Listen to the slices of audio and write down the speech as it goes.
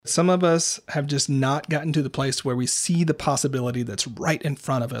Some of us have just not gotten to the place where we see the possibility that's right in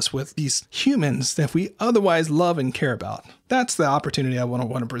front of us with these humans that we otherwise love and care about. That's the opportunity I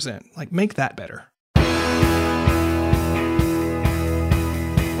want to present. Like, make that better.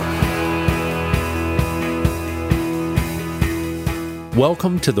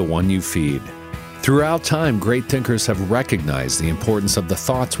 Welcome to The One You Feed. Throughout time, great thinkers have recognized the importance of the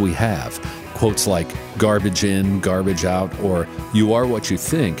thoughts we have. Quotes like, garbage in, garbage out, or you are what you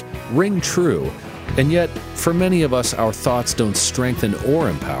think, ring true. And yet, for many of us, our thoughts don't strengthen or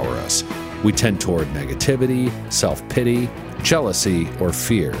empower us. We tend toward negativity, self-pity, jealousy, or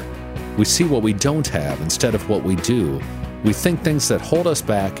fear. We see what we don't have instead of what we do. We think things that hold us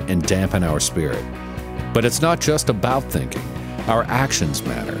back and dampen our spirit. But it's not just about thinking. Our actions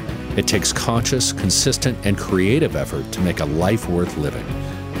matter. It takes conscious, consistent, and creative effort to make a life worth living.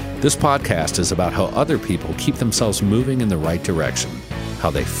 This podcast is about how other people keep themselves moving in the right direction, how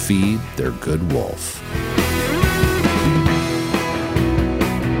they feed their good wolf.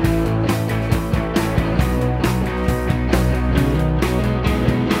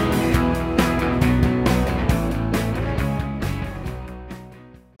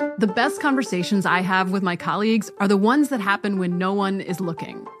 The best conversations I have with my colleagues are the ones that happen when no one is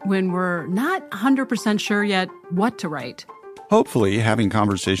looking, when we're not 100% sure yet what to write. Hopefully, having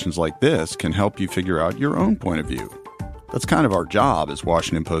conversations like this can help you figure out your own point of view. That's kind of our job as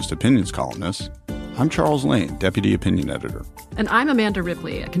Washington Post opinions columnists. I'm Charles Lane, Deputy Opinion Editor. And I'm Amanda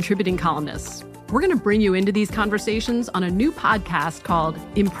Ripley, a contributing columnist. We're going to bring you into these conversations on a new podcast called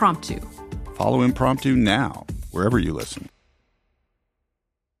Impromptu. Follow Impromptu now, wherever you listen.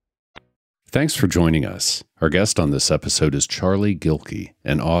 Thanks for joining us. Our guest on this episode is Charlie Gilkey,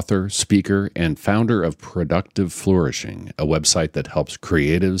 an author, speaker, and founder of Productive Flourishing, a website that helps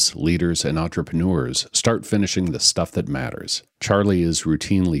creatives, leaders, and entrepreneurs start finishing the stuff that matters. Charlie is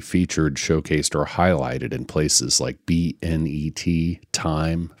routinely featured, showcased, or highlighted in places like BNET,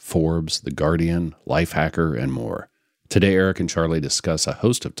 Time, Forbes, The Guardian, Lifehacker, and more. Today, Eric and Charlie discuss a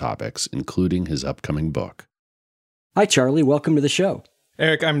host of topics, including his upcoming book. Hi, Charlie. Welcome to the show.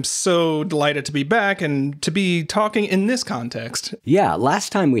 Eric, I'm so delighted to be back and to be talking in this context. Yeah,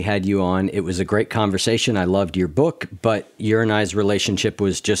 last time we had you on, it was a great conversation. I loved your book, but your and I's relationship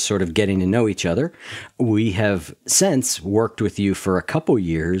was just sort of getting to know each other. We have since worked with you for a couple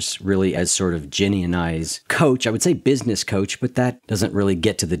years, really as sort of Ginny and I's coach. I would say business coach, but that doesn't really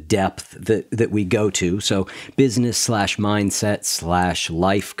get to the depth that we go to. So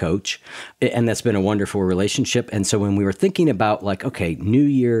business/mindset/life coach. And that's been a wonderful relationship. And so when we were thinking about like, okay, New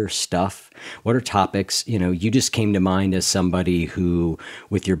Year stuff, what are topics? You know, you just came to mind as somebody who,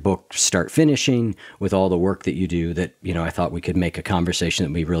 with your book Start Finishing, with all the work that you do, that, you know, I thought we could make a conversation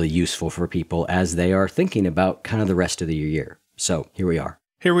that would be really useful for people as they are thinking about kind of the rest of the year. So here we are.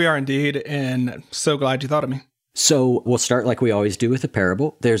 Here we are indeed, and so glad you thought of me. So we'll start like we always do with a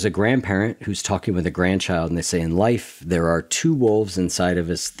parable. There's a grandparent who's talking with a grandchild, and they say, in life, there are two wolves inside of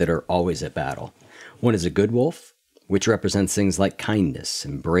us that are always at battle. One is a good wolf, which represents things like kindness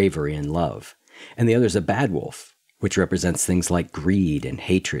and bravery and love. And the other is a bad wolf, which represents things like greed and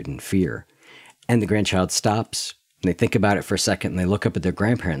hatred and fear. And the grandchild stops, and they think about it for a second, and they look up at their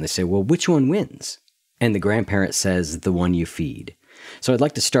grandparent, and they say, well, which one wins? And the grandparent says, the one you feed. So I'd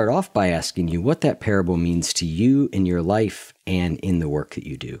like to start off by asking you what that parable means to you in your life and in the work that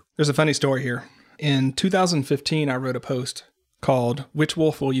you do. There's a funny story here. In 2015, I wrote a post called, Which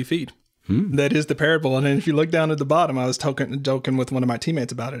Wolf Will You Feed? That is the parable. And then if you look down at the bottom, I was joking with one of my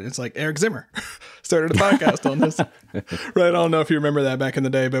teammates about it. It's like Eric Zimmer started a podcast on this. Right. I don't know if you remember that back in the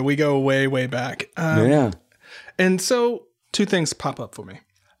day, but we go way, way back. Yeah. And so two things pop up for me.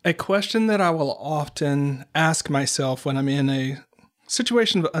 A question that I will often ask myself when I'm in a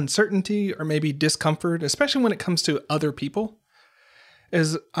situation of uncertainty or maybe discomfort, especially when it comes to other people,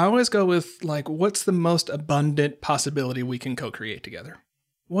 is I always go with like, what's the most abundant possibility we can co-create together?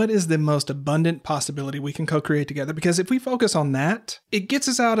 What is the most abundant possibility we can co-create together? Because if we focus on that, it gets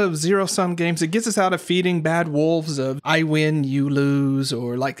us out of zero-sum games. It gets us out of feeding bad wolves of I win, you lose,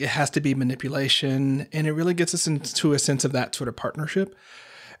 or like it has to be manipulation. And it really gets us into a sense of that sort of partnership.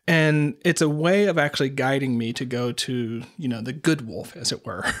 And it's a way of actually guiding me to go to, you know, the good wolf, as it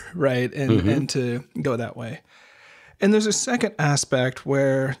were, right? And to go that way. And there's a second aspect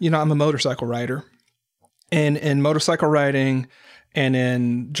where, you know, I'm a motorcycle rider. And in motorcycle riding and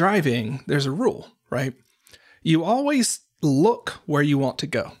in driving, there's a rule, right? You always look where you want to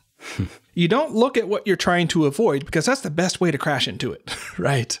go. You don't look at what you're trying to avoid because that's the best way to crash into it,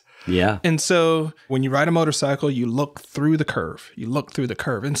 right? Yeah. And so when you ride a motorcycle, you look through the curve. You look through the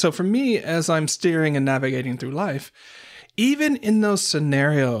curve. And so for me, as I'm steering and navigating through life, even in those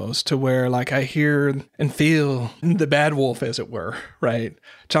scenarios to where like I hear and feel the bad wolf, as it were, right?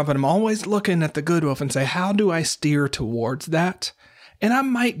 Chomping, I'm always looking at the good wolf and say, how do I steer towards that? And I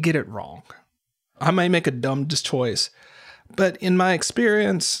might get it wrong. I might make a dumb choice. But in my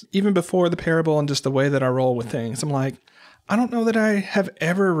experience, even before the parable and just the way that I roll with things, I'm like, I don't know that I have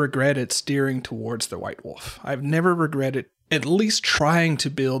ever regretted steering towards the white wolf. I've never regretted at least trying to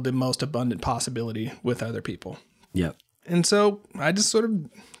build the most abundant possibility with other people. Yep. And so I just sort of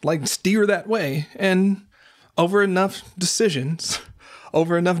like steer that way. And over enough decisions,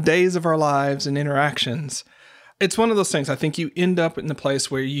 over enough days of our lives and interactions, it's one of those things. I think you end up in the place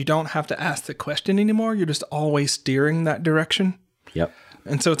where you don't have to ask the question anymore. You're just always steering that direction. Yep.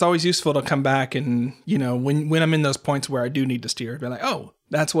 And so it's always useful to come back and, you know, when I'm in those points where I do need to steer, be like, oh,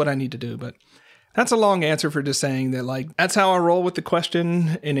 that's what I need to do. But that's a long answer for just saying that, like, that's how I roll with the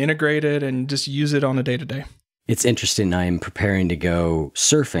question and integrate it and just use it on a day-to-day. It's interesting. I am preparing to go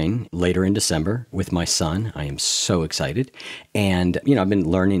surfing later in December with my son. I am so excited. And, you know, I've been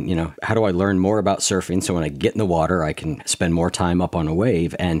learning, you know, how do I learn more about surfing? So when I get in the water, I can spend more time up on a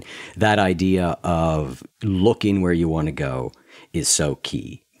wave. And that idea of looking where you want to go is so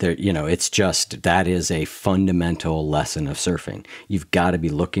key. There, you know, it's just, that is a fundamental lesson of surfing. You've got to be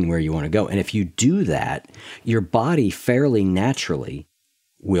looking where you want to go. And if you do that, your body fairly naturally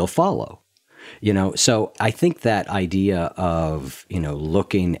will follow. You know, so I think that idea of, you know,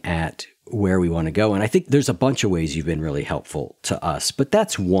 looking at where we want to go, and I think there's a bunch of ways you've been really helpful to us, but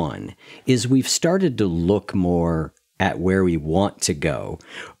that's one, is we've started to look more at where we want to go,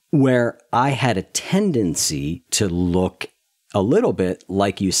 where I had a tendency to look a little bit,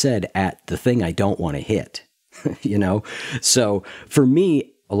 like you said, at the thing I don't want to hit, you know? So for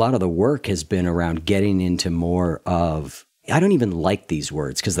me, a lot of the work has been around getting into more of, I don't even like these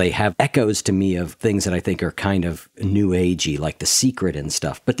words because they have echoes to me of things that I think are kind of new agey, like The Secret and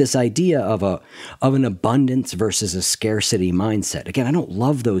stuff. But this idea of an abundance versus a scarcity mindset. Again, I don't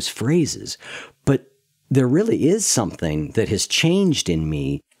love those phrases, but there really is something that has changed in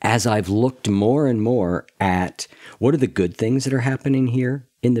me as I've looked more and more at what are the good things that are happening here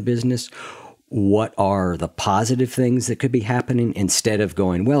in the business. What are the positive things that could be happening, instead of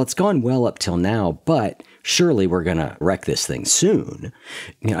going, well, it's gone well up till now, but surely we're going to wreck this thing soon.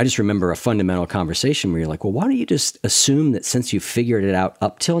 You know, I just remember a fundamental conversation where you're like, well, why don't you just assume that since you figured it out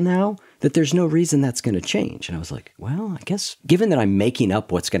up till now, that there's no reason that's going to change? And I was like, well, I guess given that I'm making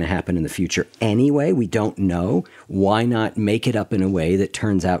up what's going to happen in the future anyway, we don't know, why not make it up in a way that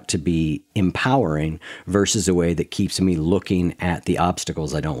turns out to be empowering versus a way that keeps me looking at the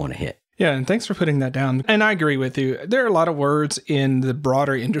obstacles I don't want to hit? Yeah, and thanks for putting that down. And I agree with you. There are a lot of words in the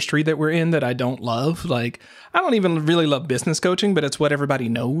broader industry that we're in that I don't love. Like, I don't even really love business coaching, but it's what everybody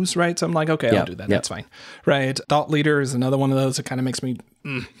knows, right? So I'm like, okay, I'll do that. That's fine, right? Thought leader is another one of those that kind of makes me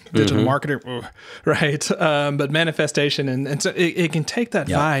digital marketer, right? But manifestation, and so it can take that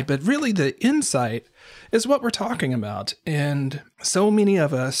vibe, but really the insight is what we're talking about. And so many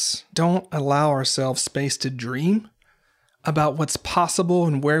of us don't allow ourselves space to dream about what's possible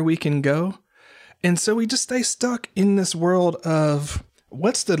and where we can go. And so we just stay stuck in this world of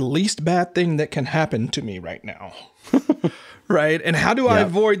what's the least bad thing that can happen to me right now, right? And how do I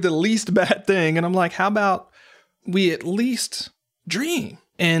avoid the least bad thing? And I'm like, how about we at least dream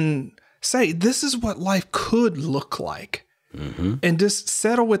and say, this is what life could look like, and just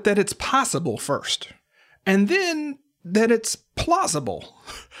settle with that it's possible first, and then that it's plausible,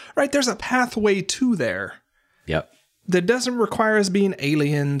 right? There's a pathway to there. Yep. That doesn't require us being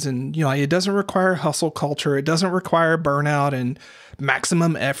aliens, and, you know, it doesn't require hustle culture. It doesn't require burnout and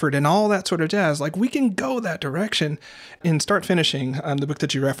maximum effort and all that sort of jazz. Like, we can go that direction. In Start Finishing, the book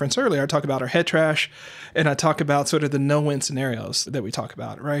that you referenced earlier, I talk about our head trash, and I talk about sort of the no-win scenarios that we talk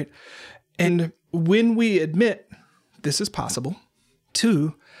about, right? And when we admit this is possible,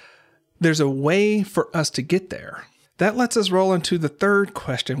 two, there's a way for us to get there. That lets us roll into the third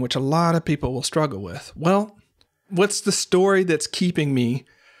question, which a lot of people will struggle with. Well, what's the story that's keeping me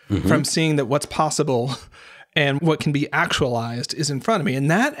from seeing that what's possible and what can be actualized is in front of me? And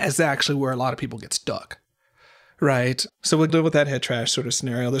that is actually where a lot of people get stuck, right? So we'll deal with that head trash sort of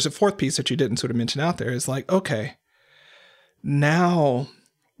scenario. There's a fourth piece that you didn't sort of mention out there is like, okay, now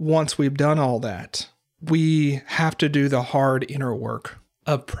once we've done all that, we have to do the hard inner work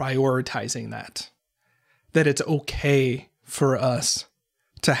of prioritizing that it's okay for us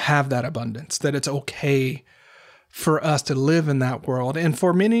to have that abundance, that it's okay for us to live in that world. And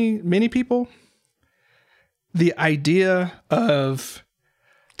for many, many people, the idea of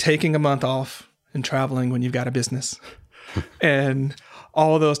taking a month off and traveling when you've got a business and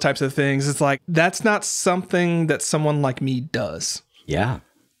all of those types of things. It's like, that's not something that someone like me does. Yeah.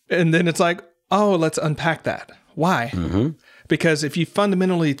 And then it's like, oh, let's unpack that. Why? Because if you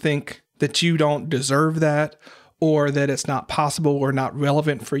fundamentally think that you don't deserve that, or that it's not possible or not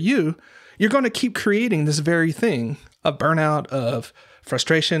relevant for you, you're going to keep creating this very thing of burnout, of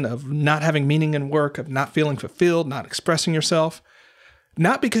frustration, of not having meaning in work, of not feeling fulfilled, not expressing yourself.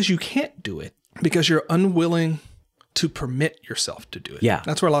 Not because you can't do it, because you're unwilling to permit yourself to do it. Yeah.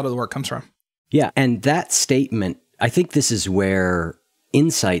 That's where a lot of the work comes from. Yeah. And that statement, I think this is where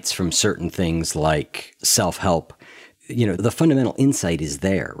insights from certain things like self-help, the fundamental insight is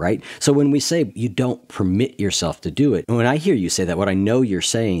there, right? So when we say you don't permit yourself to do it, when I hear you say that, what I know you're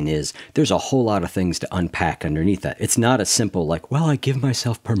saying is there's a whole lot of things to unpack underneath that. It's not a simple like, well, I give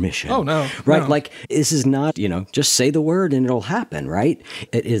myself permission. Oh, no. Right? No. Like, this is not, just say the word and it'll happen, right?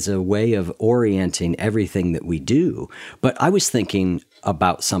 It is a way of orienting everything that we do. But I was thinking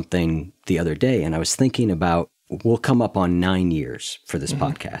about something the other day, and I was thinking about, we'll come up on 9 years for this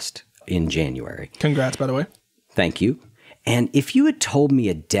podcast in January. Congrats, by the way. Thank you. And if you had told me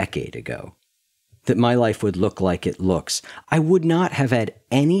a decade ago that my life would look like it looks, I would not have had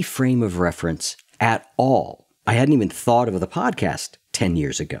any frame of reference at all. I hadn't even thought of the podcast 10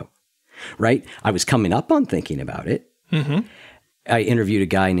 years ago, right? I was coming up on thinking about it. I interviewed a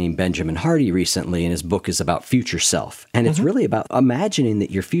guy named Benjamin Hardy recently, and his book is about future self. And it's really about imagining that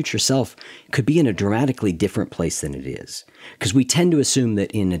your future self could be in a dramatically different place than it is. Because we tend to assume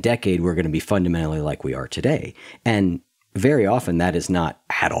that in a decade, we're going to be fundamentally like we are today. And very often that is not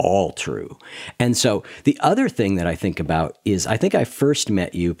at all true. And so the other thing that I think about is, I think I first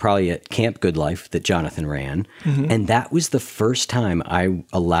met you probably at Camp Good Life that Jonathan ran. And that was the first time I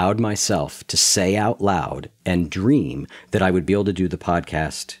allowed myself to say out loud and dream that I would be able to do the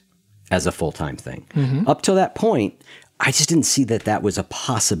podcast as a full-time thing. Up till that point, I just didn't see that that was a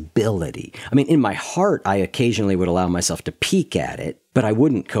possibility. I mean, in my heart, I occasionally would allow myself to peek at it, but I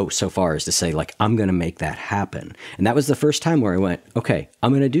wouldn't go so far as to say, like, I'm going to make that happen. And that was the first time where I went, okay,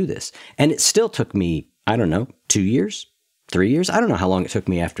 I'm going to do this. And it still took me, I don't know, 2 years, 3 years. I don't know how long it took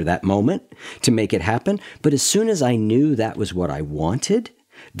me after that moment to make it happen. But as soon as I knew that was what I wanted,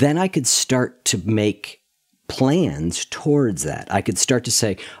 then I could start to make plans towards that. I could start to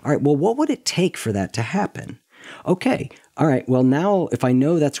say, all right, well, what would it take for that to happen? Okay, all right, well, now if I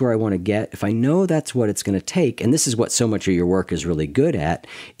know that's where I want to get, if I know that's what it's going to take, and this is what so much of your work is really good at,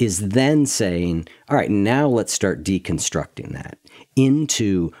 is then saying, all right, now let's start deconstructing that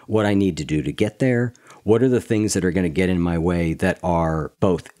into what I need to do to get there. What are the things that are going to get in my way that are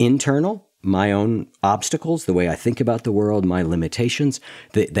both internal, my own obstacles, the way I think about the world, my limitations,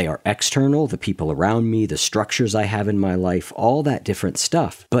 they are external, the people around me, the structures I have in my life, all that different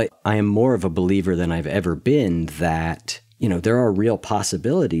stuff. But I am more of a believer than I've ever been that, there are real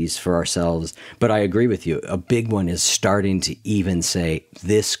possibilities for ourselves. But I agree with you. A big one is starting to even say,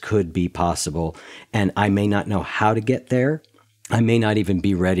 this could be possible. And I may not know how to get there. I may not even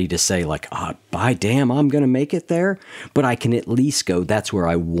be ready to say like, by damn, I'm going to make it there, but I can at least go, that's where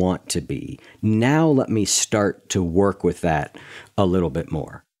I want to be. Now let me start to work with that a little bit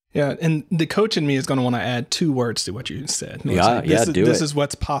more. Yeah, and the coach in me is going to want to add 2 words to what you said. This is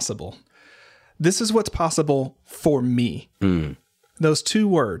what's possible. This is what's possible for me. Those 2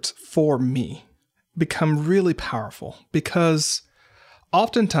 words, for me, become really powerful because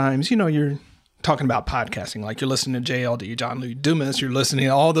oftentimes, you're talking about podcasting, like you're listening to JLD, John Louis Dumas, you're listening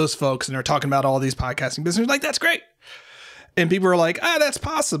to all those folks and they're talking about all these podcasting businesses, like, that's great. And people are like, that's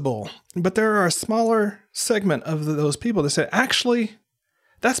possible. But there are a smaller segment of those people that say, actually,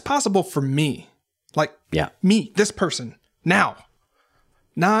 that's possible for me. Like, me, this person, now.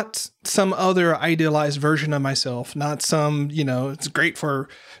 Not some other idealized version of myself, not some, it's great for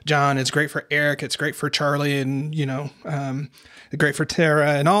John, it's great for Eric, it's great for Charlie, and, great for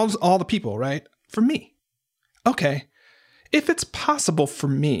Tara and all the people, right? For me. Okay. If it's possible for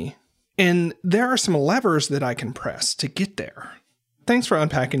me, and there are some levers that I can press to get there. Thanks for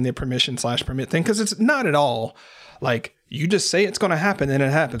unpacking the permission/permit thing, because it's not at all like you just say it's going to happen and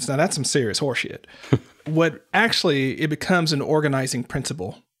it happens. Now that's some serious horseshit. What actually, it becomes an organizing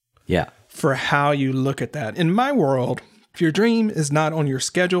principle. Yeah. For how you look at that. In my world, if your dream is not on your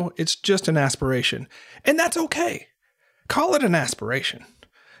schedule, it's just an aspiration. And that's okay. Call it an aspiration.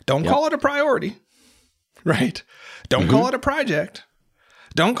 Don't call it a priority, right? Don't call it a project.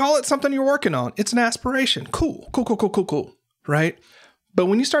 Don't call it something you're working on. It's an aspiration. Cool, right? But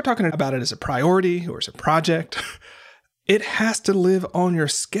when you start talking about it as a priority or as a project, it has to live on your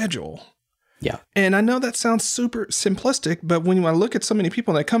schedule. Yeah. And I know that sounds super simplistic, but when I look at so many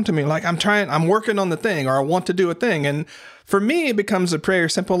people that come to me like, I'm working on the thing, or I want to do a thing. And for me, it becomes a prayer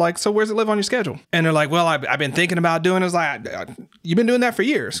simple, like, so where's it live on your schedule? And they're like, well, I've been thinking about doing it. It's like, you've been doing that for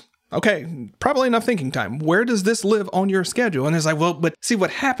years. Okay, probably enough thinking time. Where does this live on your schedule? And it's like, well, but see,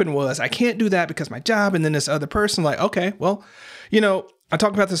 what happened was I can't do that because my job, and then this other person, like, okay, well, I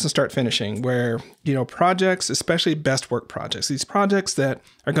talk about this in Start Finishing, where, projects, especially best work projects, these projects that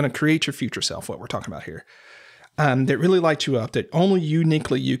are going to create your future self, what we're talking about here, that really light you up, that only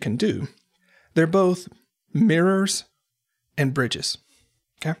uniquely you can do. They're both mirrors and bridges.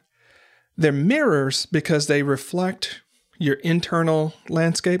 Okay. They're mirrors because they reflect your internal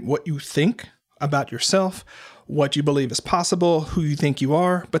landscape, what you think about yourself, what you believe is possible, who you think you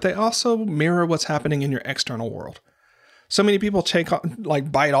are, but they also mirror what's happening in your external world. So many people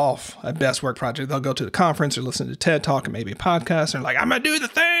bite off a best work project. They'll go to the conference or listen to TED Talk and maybe a podcast, and they're like, I'm going to do the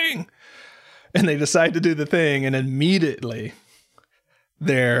thing. And they decide to do the thing, and immediately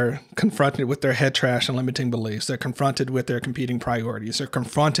they're confronted with their head trash and limiting beliefs. They're confronted with their competing priorities. They're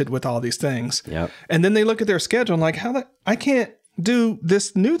confronted with all these things. Yep. And then they look at their schedule and like, I can't do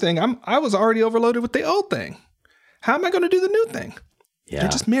this new thing. I was already overloaded with the old thing. How am I going to do the new thing? Yeah. They're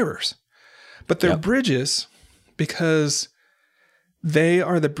just mirrors. But they're bridges because they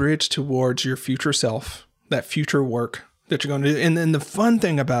are the bridge towards your future self, that future work that you're going to do. And then the fun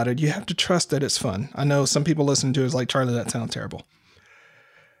thing about it, you have to trust that it's fun. I know some people listen to it is like, Charlie, that sounds terrible.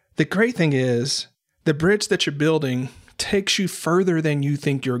 The great thing is the bridge that you're building takes you further than you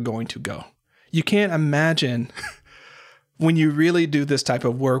think you're going to go. You can't imagine when you really do this type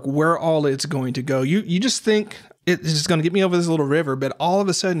of work where all it's going to go. You just think it's just going to get me over this little river, but all of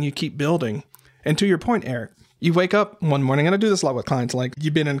a sudden you keep building. And to your point, Eric, you wake up one morning, and I do this a lot with clients, like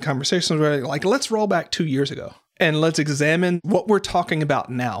you've been in conversations where like, let's roll back 2 years ago and let's examine what we're talking about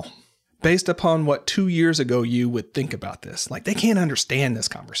now based upon what 2 years ago you would think about this. Like they can't understand this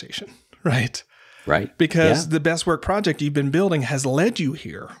conversation, right? Right. Because the best work project you've been building has led you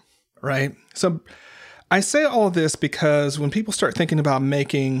here, right? So I say all of this because when people start thinking about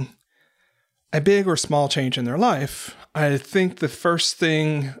making a big or small change in their life, I think the first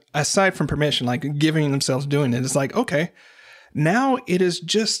thing, aside from permission, like giving themselves doing it, is like, okay, now it is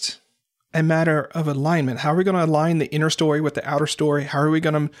just a matter of alignment. How are we going to align the inner story with the outer story? How are we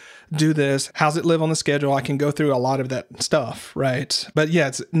going to do this? How's it live on the schedule? I can go through a lot of that stuff, right? But yeah,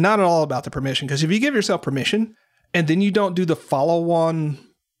 it's not at all about the permission, because if you give yourself permission and then you don't do the follow-on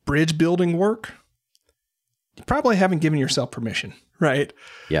bridge building work, you probably haven't given yourself permission, right?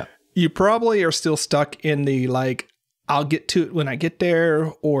 Yeah. You probably are still stuck in the like, I'll get to it when I get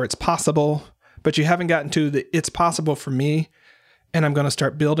there, or it's possible, but you haven't gotten to the it's possible for me, and I'm going to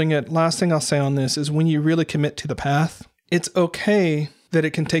start building it. Last thing I'll say on this is when you really commit to the path, it's okay that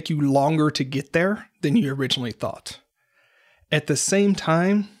it can take you longer to get there than you originally thought. At the same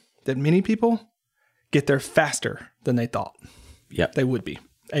time that many people get there faster than they thought they would be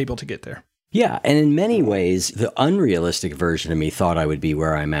able to get there. Yeah. And in many ways, the unrealistic version of me thought I would be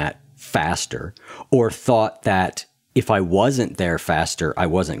where I'm at faster, or thought that if I wasn't there faster, I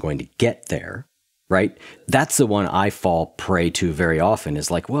wasn't going to get there, right? That's the one I fall prey to very often, is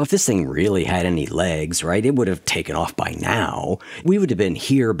like, well, if this thing really had any legs, right, it would have taken off by now. We would have been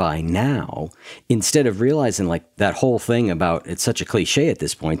here by now, instead of realizing like that whole thing about, it's such a cliche at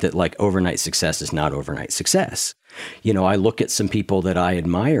this point that like overnight success is not overnight success. You know, I look at some people that I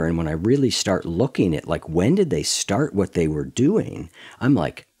admire, and when I really start looking at like, when did they start what they were doing? I'm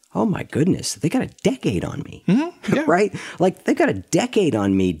like, oh my goodness, they got a decade on me, right? Like they got a decade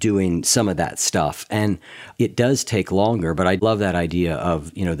on me doing some of that stuff. And it does take longer, but I love that idea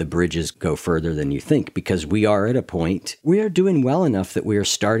of, you know, the bridges go further than you think, because we are at a point, we are doing well enough that we are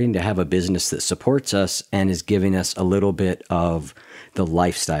starting to have a business that supports us and is giving us a little bit of the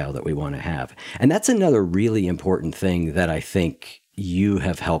lifestyle that we want to have. And that's another really important thing that I think you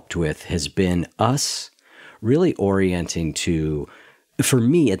have helped with, has been us really orienting to, for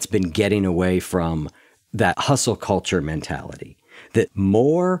me, it's been getting away from that hustle culture mentality, that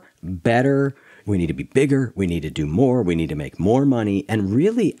more, better, we need to be bigger, we need to do more, we need to make more money, and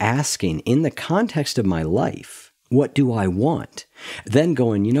really asking, in the context of my life, what do I want? Then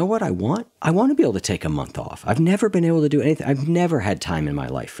going, you know what I want? I want to be able to take a month off. I've never been able to do anything. I've never had time in my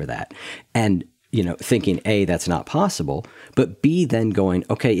life for that. And thinking, A, that's not possible, but B, then going,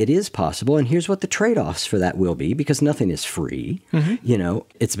 okay, it is possible. And here's what the trade-offs for that will be, because nothing is free.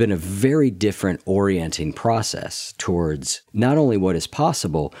 It's been a very different orienting process towards not only what is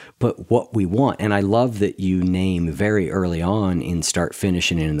possible, but what we want. And I love that you name very early on in Start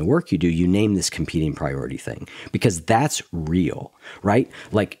Finishing and in the work you do, you name this competing priority thing, because that's real, right?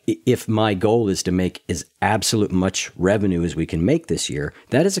 Like if my goal is to make as absolute much revenue as we can make this year,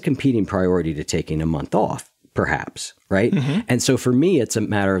 that is a competing priority to taking a month off, perhaps, right? And so for me, it's a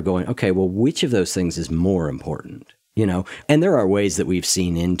matter of going, okay, well, which of those things is more important? And there are ways that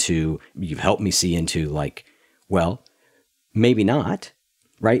you've helped me see into like, well, maybe not,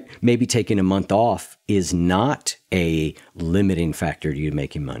 right? Maybe taking a month off is not a limiting factor to you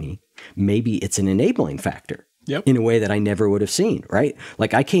making money. Maybe it's an enabling factor. Yep. In a way that I never would have seen, right?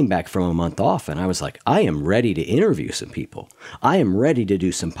 Like I came back from a month off and I was like, I am ready to interview some people. I am ready to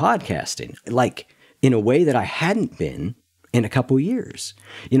do some podcasting, like in a way that I hadn't been in a couple years.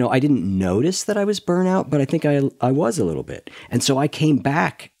 I didn't notice that I was burnout, but I think I was a little bit. And so I came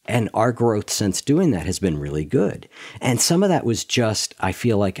back, and our growth since doing that has been really good. And some of that was just, I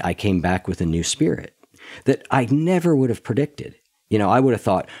feel like I came back with a new spirit that I never would have predicted. I would have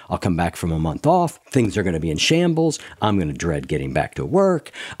thought I'll come back from a month off. Things are going to be in shambles. I'm going to dread getting back to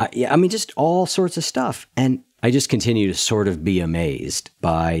work. Just all sorts of stuff. And I just continue to sort of be amazed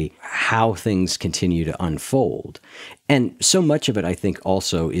by how things continue to unfold. And so much of it, I think,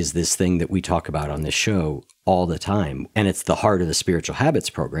 also is this thing that we talk about on this show all the time. And it's the heart of the Spiritual Habits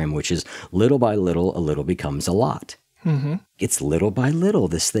program, which is little by little, a little becomes a lot. It's little by little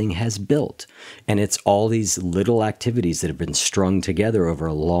this thing has built. And it's all these little activities that have been strung together over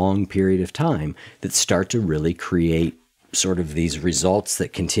a long period of time that start to really create sort of these results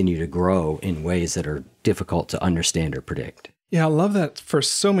that continue to grow in ways that are difficult to understand or predict. Yeah, I love that for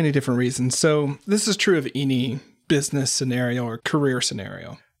so many different reasons. So this is true of any business scenario or career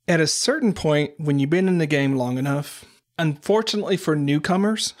scenario. At a certain point, when you've been in the game long enough, unfortunately for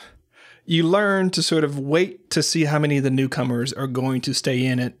newcomers, you learn to sort of wait to see how many of the newcomers are going to stay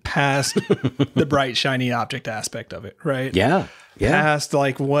in it past the bright, shiny object aspect of it, right? Yeah. Past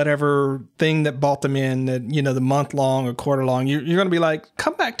like whatever thing that bought them in, that, the month long or quarter long, you're going to be like,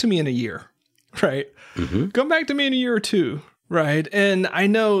 come back to me in a year, right? Come back to me in a year or two, right? And I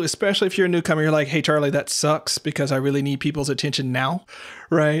know, especially if you're a newcomer, you're like, hey, Charlie, that sucks because I really need people's attention now,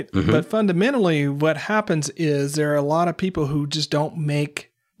 right? But fundamentally, what happens is there are a lot of people who just don't make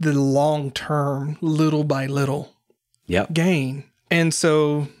the long-term, little by little gain. And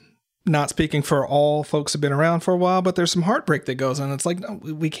so, not speaking for all folks who've been around for a while, but there's some heartbreak that goes on. It's like, no,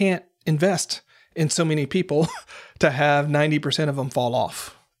 we can't invest in so many people to have 90% of them fall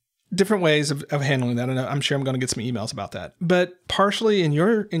off. Different ways of handling that. And I'm sure I'm going to get some emails about that. But partially in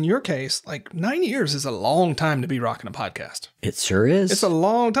your case, like 9 years is a long time to be rocking a podcast. It sure is. It's a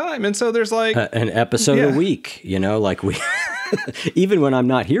long time. And so there's like an episode a week, like we, even when I'm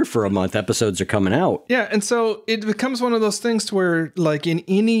not here for a month, episodes are coming out. Yeah. And so it becomes one of those things to where like in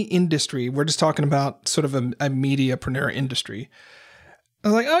any industry, we're just talking about sort of a mediapreneur industry. I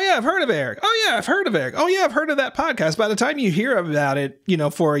was like, oh yeah, I've heard of Eric. Oh yeah, I've heard of Eric. Oh yeah, I've heard of that podcast. By the time you hear about it,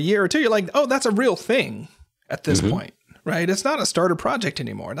 for a year or two, you're like, oh, that's a real thing at this point, right? It's not a starter project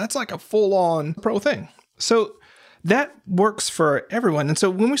anymore. That's like a full-on pro thing. So that works for everyone. And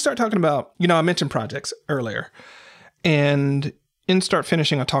so when we start talking about, I mentioned projects earlier, and in Start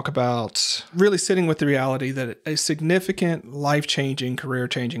Finishing, I talk about really sitting with the reality that a significant, life-changing,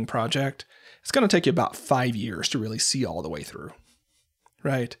 career-changing project, it's going to take you about 5 years to really see all the way through.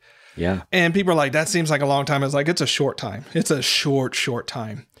 Right. Yeah. And people are like, that seems like a long time. It's like, it's a short time. It's a short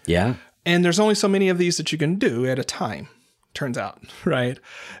time. Yeah. And there's only so many of these that you can do at a time, turns out. Right.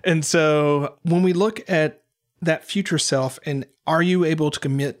 And so when we look at that future self and are you able to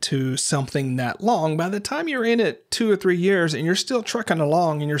commit to something that long, by the time you're in it 2 or 3 years and you're still trucking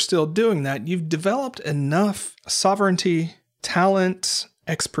along and you're still doing that, you've developed enough sovereignty, talent,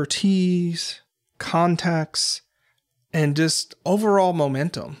 expertise, contacts, and just overall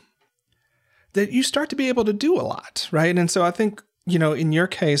momentum that you start to be able to do a lot, right? And so I think, in your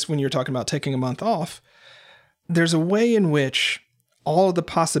case, when you're talking about taking a month off, there's a way in which all of the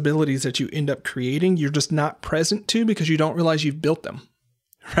possibilities that you end up creating, you're just not present to because you don't realize you've built them,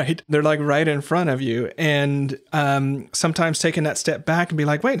 right? They're like right in front of you. And sometimes taking that step back and be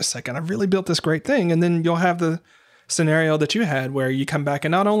like, wait a second, I've really built this great thing. And then you'll have the scenario that you had where you come back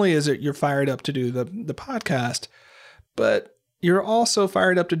and not only is it you're fired up to do the podcast, but you're also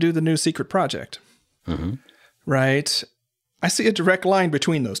fired up to do the new secret project, right? I see a direct line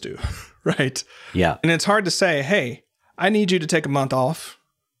between those two, right? Yeah. And it's hard to say, hey, I need you to take a month off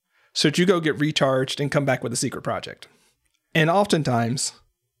so that you go get recharged and come back with a secret project. And oftentimes,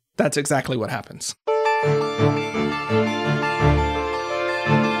 that's exactly what happens.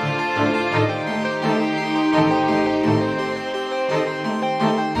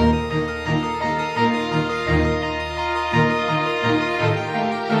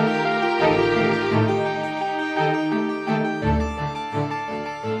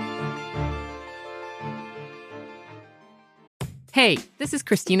 Hey, this is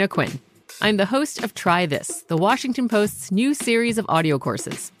Christina Quinn. I'm the host of Try This, the Washington Post's new series of audio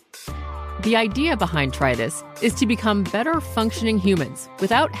courses. The idea behind Try This is to become better functioning humans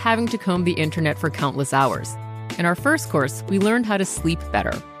without having to comb the internet for countless hours. In our first course, we learned how to sleep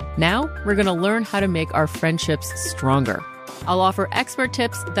better. Now, we're going to learn how to make our friendships stronger. I'll offer expert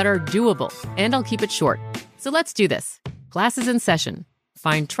tips that are doable, and I'll keep it short. So let's do this. Class is in session.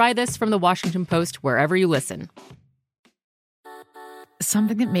 Find Try This from the Washington Post wherever you listen.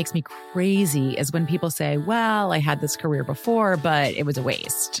 Something that makes me crazy is when people say, well, I had this career before, but it was a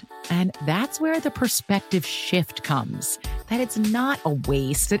waste. And that's where the perspective shift comes, that it's not a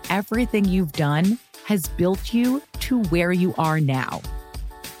waste, that everything you've done has built you to where you are now.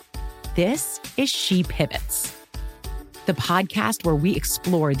 This is She Pivots, the podcast where we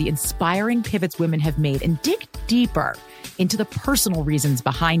explore the inspiring pivots women have made and dig deeper into the personal reasons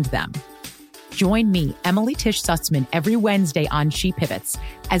behind them. Join me, Emily Tish Sussman, every Wednesday on She Pivots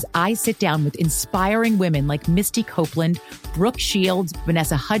as I sit down with inspiring women like Misty Copeland, Brooke Shields,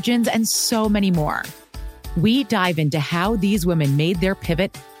 Vanessa Hudgens, and so many more. We dive into how these women made their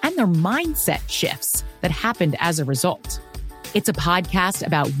pivot and their mindset shifts that happened as a result. It's a podcast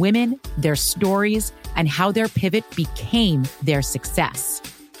about women, their stories, and how their pivot became their success.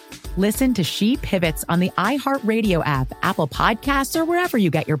 Listen to She Pivots on the iHeartRadio app, Apple Podcasts, or wherever you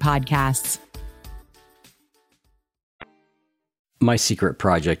get your podcasts. My secret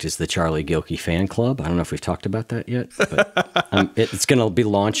project is the Charlie Gilkey fan club. I don't know if we've talked about that yet, but it's going to be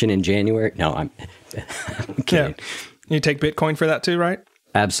launching in January. No, I'm kidding. Yeah. You take Bitcoin for that too, right?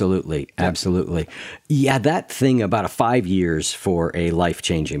 Absolutely. Absolutely. Yeah, that thing about 5 years for a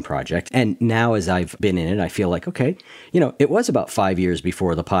life-changing project. And now as I've been in it, I feel like, okay, it was about 5 years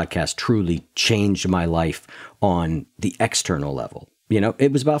before the podcast truly changed my life on the external level.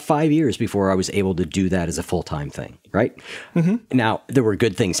 It was about 5 years before I was able to do that as a full-time thing, right? Mm-hmm. Now, there were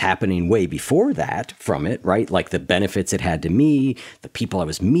good things happening way before that from it, right? Like the benefits it had to me, the people I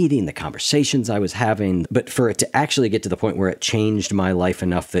was meeting, the conversations I was having. But for it to actually get to the point where it changed my life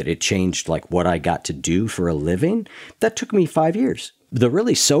enough that it changed like what I got to do for a living, that took me 5 years. The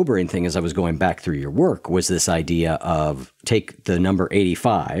really sobering thing as I was going back through your work was this idea of take the number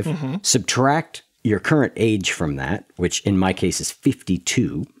 85, subtract your current age from that, which in my case is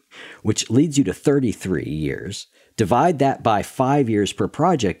 52, which leads you to 33 years. Divide that by 5 years per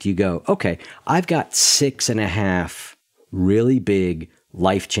project. You go, okay, I've got 6.5 really big,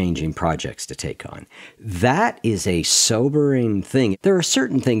 life-changing projects to take on. That is a sobering thing. There are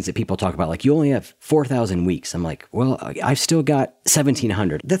certain things that people talk about, like you only have 4,000 weeks. I'm like, well, I've still got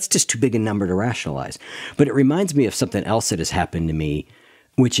 1,700. That's just too big a number to rationalize. But it reminds me of something else that has happened to me,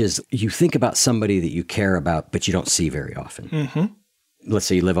 which is you think about somebody that you care about, but you don't see very often. Mm-hmm. Let's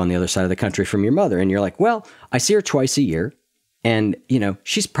say you live on the other side of the country from your mother, and you're like, well, I see her twice a year, and,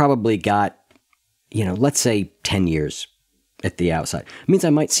 she's probably got, let's say 10 years at the outside. It means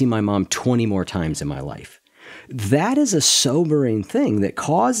I might see my mom 20 more times in my life. That is a sobering thing that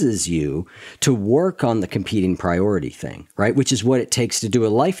causes you to work on the competing priority thing, right? Which is what it takes to do a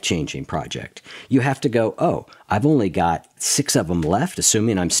life-changing project. You have to go, oh, I've only got 6 of them left,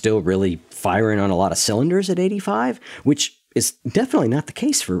 assuming I'm still really firing on a lot of cylinders at 85, which is definitely not the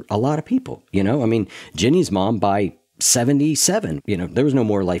case for a lot of people. Ginny's mom by 77, there was no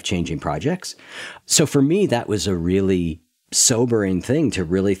more life-changing projects. So for me, that was a really sobering thing to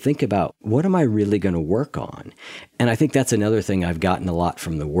really think about. What am I really going to work on? And I think that's another thing I've gotten a lot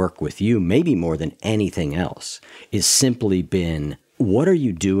from the work with you, maybe more than anything else, is simply been, what are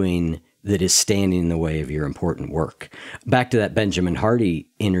you doing that is standing in the way of your important work? Back to that Benjamin Hardy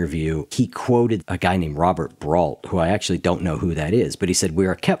interview, he quoted a guy named Robert Brault, who I actually don't know who that is, but he said, we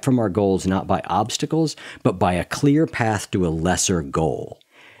are kept from our goals not by obstacles, but by a clear path to a lesser goal.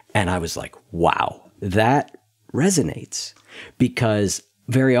 And I was like, wow, that resonates. Because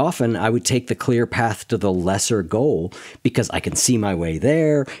very often I would take the clear path to the lesser goal because I can see my way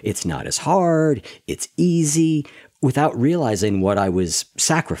there. It's not as hard. It's easy, without realizing what I was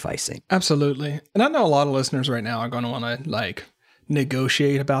sacrificing. Absolutely. And I know a lot of listeners right now are going to want to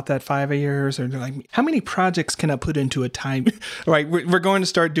negotiate about that 5 years, or they're like, how many projects can I put into a time? Right. We're going to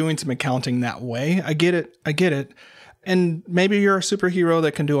start doing some accounting that way. I get it. And maybe you're a superhero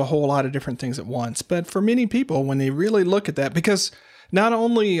that can do a whole lot of different things at once. But for many people, when they really look at that, because not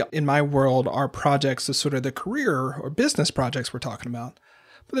only in my world are projects of sort of the career or business projects we're talking about,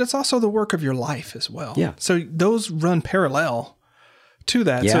 but it's also the work of your life as well. Yeah. So those run parallel to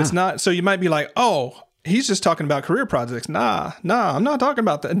that. Yeah. So it's not, so you might be like, oh, he's just talking about career projects. Nah, I'm not talking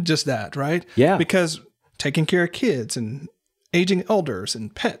about that, just that, right? Yeah. Because taking care of kids and aging elders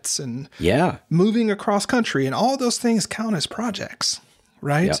and pets and moving across country and all those things count as projects,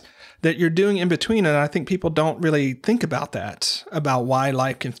 right? Yep. That you're doing in between. And I think people don't really think about that, about why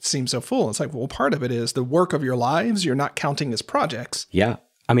life can seem so full. It's like, well, part of it is the work of your lives you're not counting as projects. Yeah.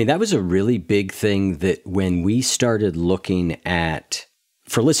 I mean, that was a really big thing that when we started looking at,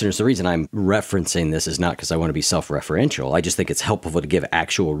 for listeners, the reason I'm referencing this is not because I want to be self-referential. I just think it's helpful to give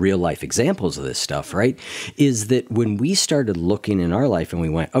actual real life examples of this stuff, right? Is that when we started looking in our life and we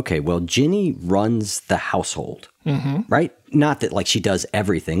went, okay, well, Ginny runs the household, right? Not that like she does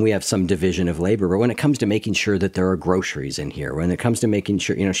everything. We have some division of labor, but when it comes to making sure that there are groceries in here, when it comes to making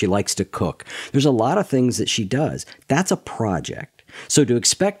sure, you know, she likes to cook, there's a lot of things that she does. That's a project. So to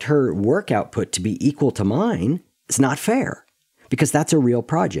expect her work output to be equal to mine is not fair, because that's a real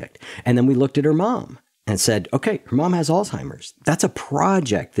project. And then we looked at her mom and said, okay, her mom has Alzheimer's. That's a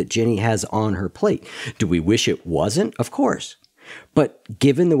project that Ginny has on her plate. Do we wish it wasn't? Of course. But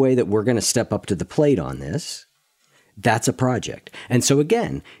given the way that we're going to step up to the plate on this, that's a project. And so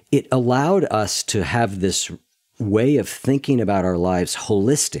again, it allowed us to have this way of thinking about our lives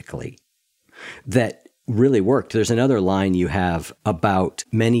holistically that really worked. There's another line you have about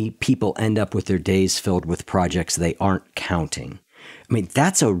many people end up with their days filled with projects they aren't counting. I mean,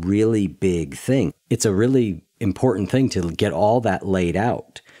 that's a really big thing. It's a really important thing to get all that laid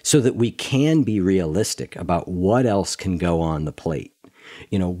out so that we can be realistic about what else can go on the plate.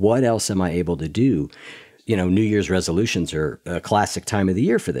 You know, what else am I able to do? You know, New Year's resolutions are a classic time of the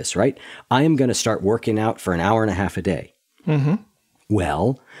year for this, right? I am going to start working out for an hour and a half a day.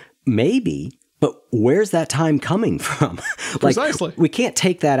 Well, maybe. But where's that time coming from? Like, Precisely. We can't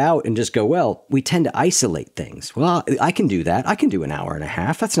take that out and just go, well, we tend to isolate things. Well, I can do that. I can do an hour and a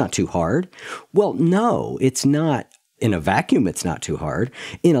half. That's not too hard. Well, no, it's not. In a vacuum, it's not too hard.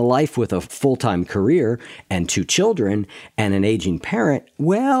 In a life with a full-time career and 2 children and an aging parent,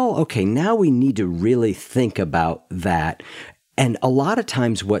 well, okay, now we need to really think about that. And a lot of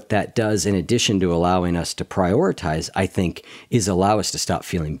times what that does, in addition to allowing us to prioritize, I think, is allow us to stop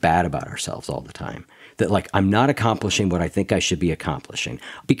feeling bad about ourselves all the time. That like, I'm not accomplishing what I think I should be accomplishing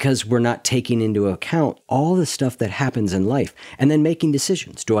because we're not taking into account all the stuff that happens in life and then making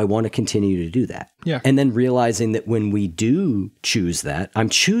decisions. Do I want to continue to do that? Yeah. And then realizing that when we do choose that, I'm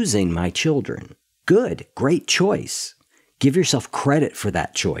choosing my children. Good, great choice. Give yourself credit for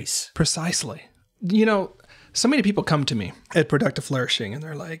that choice. Precisely. You know, so many people come to me at Productive Flourishing and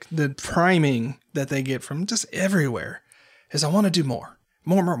they're like, the priming that they get from just everywhere is I want to do more,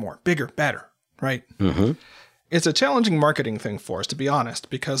 bigger, better, right? It's a challenging marketing thing for us, to be honest,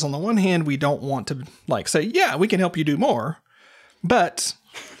 because on the one hand, we don't want to like say, yeah, we can help you do more. But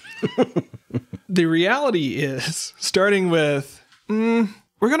the reality is starting with, we're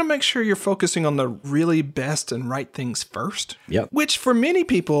going to make sure you're focusing on the really best and right things first. Yep. Which for many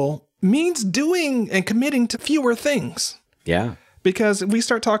people means doing and committing to fewer things. Yeah. Because we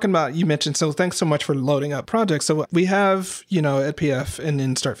start talking about, you mentioned, so thanks so much for loading up projects. So we have, you know, at PF and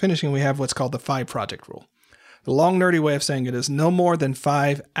then Start Finishing, we have what's called the 5 project rule. The long nerdy way of saying it is no more than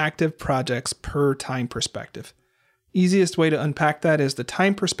 5 active projects per time perspective. Easiest way to unpack that is the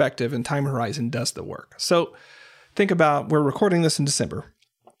time perspective and time horizon does the work. So think about, we're recording this in December,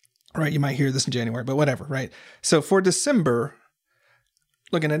 right? You might hear this in January, but whatever, right? So for December,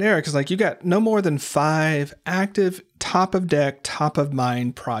 looking at Eric, is like you got no more than 5 active, top of deck, top of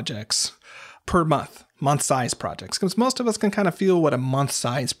mind projects per month size projects. Because most of us can kind of feel what a month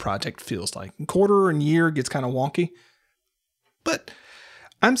size project feels like. Quarter and year gets kind of wonky. But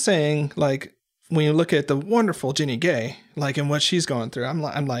I'm saying, like, when you look at the wonderful Ginny Gay, like, and what she's going through, I'm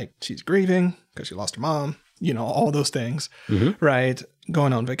like, she's grieving because she lost her mom, you know, all those things, right?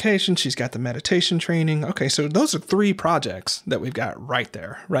 Going on vacation. She's got the meditation training. Okay, so those are 3 projects that we've got right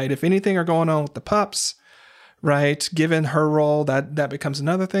there, right? If anything are going on with the pups, right? Given her role, that becomes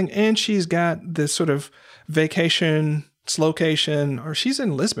another thing. And she's got this sort of vacation, slowcation, or she's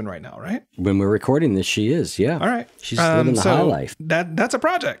in Lisbon right now, right? When we're recording this, she is, yeah. All right. She's living the high life. That's a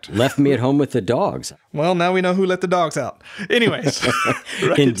project. Left me at home with the dogs. Well, now we know who let the dogs out. Anyways.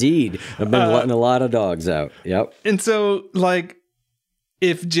 Right? Indeed. I've been letting a lot of dogs out. Yep. And so, like,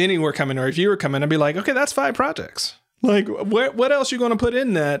 if Ginny were coming or if you were coming, I'd be like, okay, that's 5 projects. Like, what else are you going to put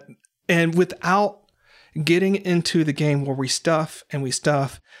in that? And without getting into the game where we stuff and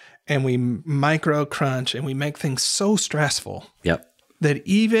we micro crunch and we make things so stressful that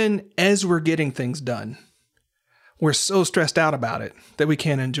even as we're getting things done, we're so stressed out about it that we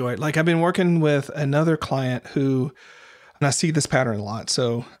can't enjoy it. Like I've been working with another client who, and I see this pattern a lot.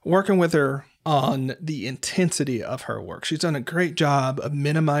 So working with her on the intensity of her work. She's done a great job of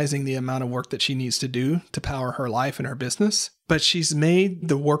minimizing the amount of work that she needs to do to power her life and her business. But she's made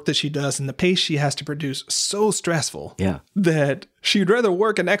the work that she does and the pace she has to produce so stressful that she'd rather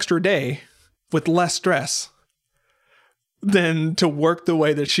work an extra day with less stress than to work the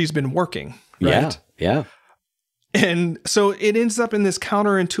way that she's been working. Right? Yeah. And so it ends up in this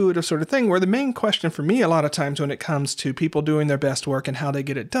counterintuitive sort of thing where the main question for me a lot of times when it comes to people doing their best work and how they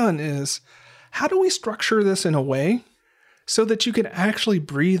get it done is, how do we structure this in a way so that you can actually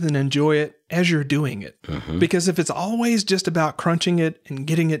breathe and enjoy it as you're doing it? Because if it's always just about crunching it and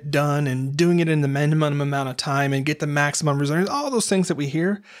getting it done and doing it in the minimum amount of time and get the maximum results, all those things that we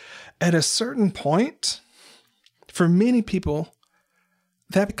hear, at a certain point, for many people,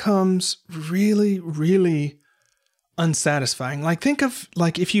 that becomes really, really unsatisfying. Like think of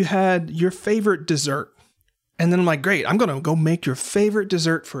like if you had your favorite dessert and then I'm like, great, I'm going to go make your favorite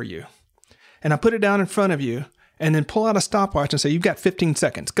dessert for you. And I put it down in front of you and then pull out a stopwatch and say, you've got 15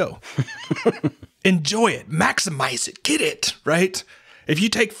 seconds, go. Enjoy it, maximize it, get it, right? If you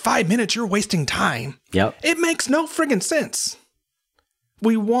take 5 minutes, you're wasting time. It makes no friggin' sense.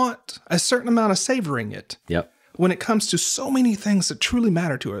 We want a certain amount of savoring it. When it comes to so many things that truly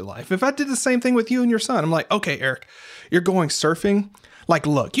matter to our life. If I did the same thing with you and your son, I'm like, okay, Eric, you're going surfing. Like,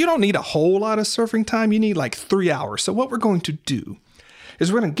 look, you don't need a whole lot of surfing time. You need like 3 hours. So what we're going to do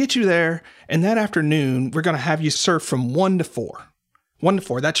is we're going to get you there. And that afternoon, we're going to have you surf from 1 to 4. 1 to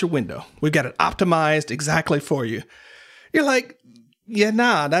 4, that's your window. We've got it optimized exactly for you. You're like, yeah,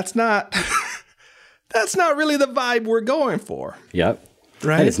 nah, that's not, that's not really the vibe we're going for.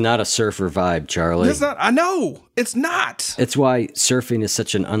 Right? And it's not a surfer vibe, Charlie. It's not. I know. It's not. It's why surfing is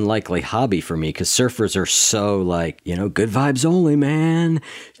such an unlikely hobby for me, because surfers are so like, you know, good vibes only, man.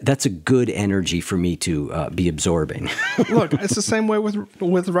 That's a good energy for me to be absorbing. Look, it's the same way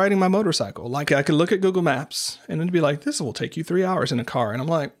with riding my motorcycle. Like I could look at Google Maps and it'd be like, this will take you 3 hours in a car. And I'm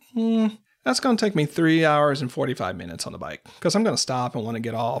like, that's going to take me 3 hours and 45 minutes on the bike because I'm going to stop and want to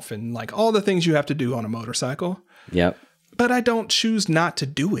get off and like all the things you have to do on a motorcycle. But I don't choose not to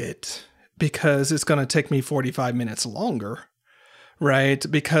do it because it's going to take me 45 minutes longer, right?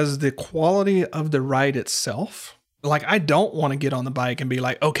 Because the quality of the ride itself, like I don't want to get on the bike and be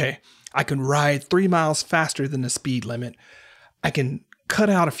like, okay, I can ride 3 miles faster than the speed limit. I can cut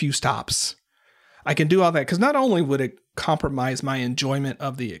out a few stops. I can do all that because not only would it compromise my enjoyment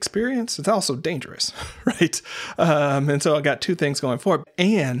of the experience, it's also dangerous, right? And so I got two things going for it.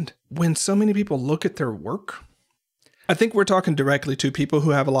 And when so many people look at their work, I think we're talking directly to people who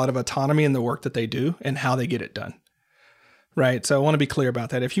have a lot of autonomy in the work that they do and how they get it done, right? So I want to be clear about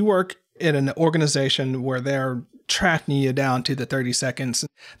that. If you work in an organization where they're tracking you down to the 30 seconds,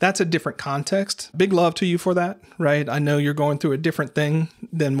 that's a different context. Big love to you for that, right? I know you're going through a different thing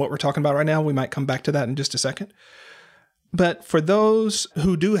than what we're talking about right now. We might come back to that in just a second. But for those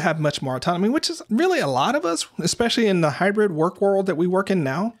who do have much more autonomy, which is really a lot of us, especially in the hybrid work world that we work in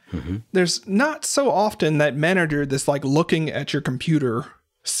now, there's not so often that manager that's like looking at your computer,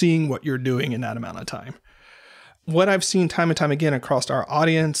 seeing what you're doing in that amount of time. What I've seen time and time again across our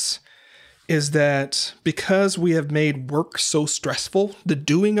audience is that because we have made work so stressful, the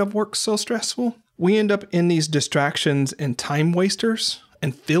doing of work so stressful, we end up in these distractions and time wasters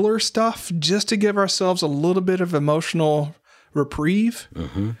and filler stuff just to give ourselves a little bit of emotional reprieve.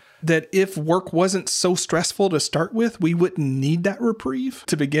 That if work wasn't so stressful to start with, we wouldn't need that reprieve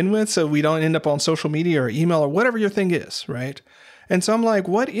to begin with. So we don't end up on social media or email or whatever your thing is, right? And so I'm like,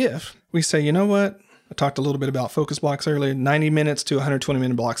 what if we say, you know what? I talked a little bit about focus blocks earlier, 90 minutes to 120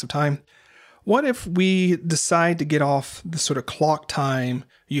 minute blocks of time. What if we decide to get off the sort of clock time?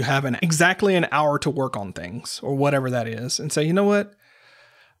 You have exactly an hour to work on things or whatever that is and say, you know what?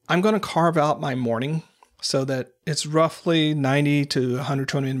 I'm going to carve out my morning so that it's roughly 90 to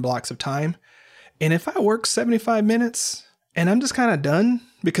 120 minute blocks of time. And if I work 75 minutes and I'm just kind of done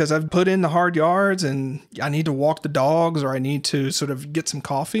because I've put in the hard yards and I need to walk the dogs or I need to sort of get some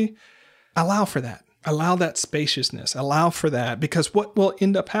coffee, allow for that. Allow that spaciousness. Allow for that. Because what will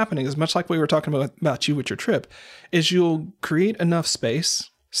end up happening is much like we were talking about you with your trip, is you'll create enough space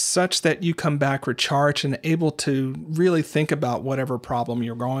such that you come back recharged and able to really think about whatever problem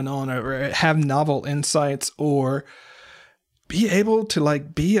you're going on or have novel insights or be able to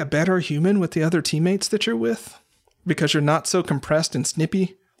like be a better human with the other teammates that you're with because you're not so compressed and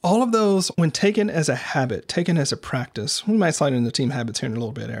snippy All of those, when taken as a habit, taken as a practice, we might slide into team habits here in a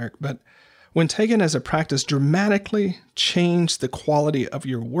little bit, Eric, but when taken as a practice, dramatically change the quality of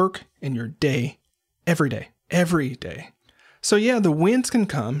your work and your day every day. So yeah, the wins can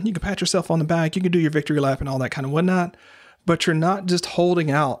come. You can pat yourself on the back. You can do your victory lap and all that kind of whatnot, but you're not just holding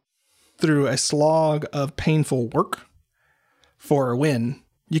out through a slog of painful work for a win.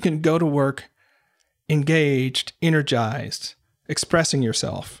 You can go to work engaged, energized, expressing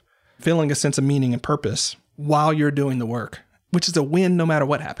yourself, feeling a sense of meaning and purpose while you're doing the work, which is a win no matter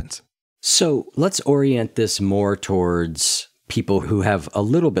what happens. So let's orient this more towards people who have a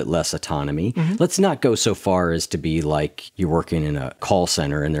little bit less autonomy. Let's not go so far as to be like you're working in a call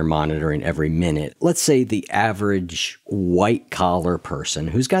center and they're monitoring every minute. Let's say the average white collar person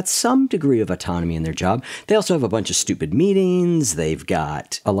who's got some degree of autonomy in their job. They also have a bunch of stupid meetings. They've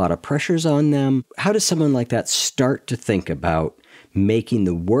got a lot of pressures on them. How does someone like that start to think about making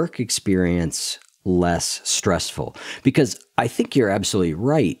the work experience less stressful? Because I think you're absolutely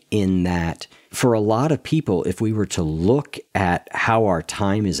right in that for a lot of people, if we were to look at how our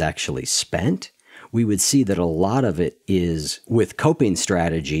time is actually spent, we would see that a lot of it is with coping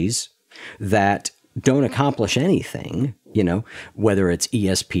strategies that don't accomplish anything, whether it's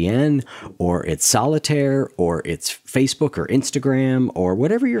ESPN or it's solitaire or it's Facebook or Instagram or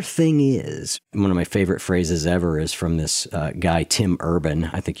whatever your thing is. One of my favorite phrases ever is from this guy, Tim Urban.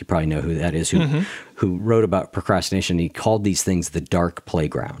 I think you probably know who that is, who wrote about procrastination. He called these things the dark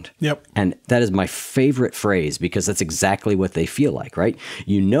playground. Yep. And that is my favorite phrase because that's exactly what they feel like, right?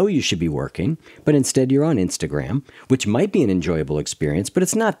 You should be working, but instead you're on Instagram, which might be an enjoyable experience, but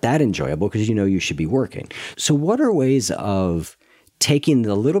it's not that enjoyable because you should be working. So what are ways of taking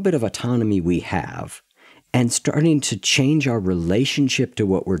the little bit of autonomy we have and starting to change our relationship to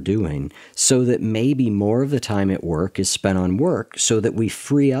what we're doing so that maybe more of the time at work is spent on work so that we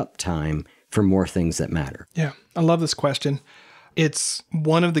free up time for more things that matter? Yeah, I love this question. It's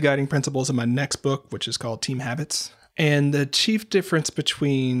one of the guiding principles in my next book, which is called Team Habits. And the chief difference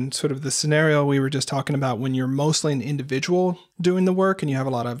between sort of the scenario we were just talking about when you're mostly an individual doing the work and you have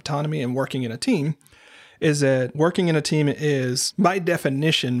a lot of autonomy and working in a team is that working in a team is, by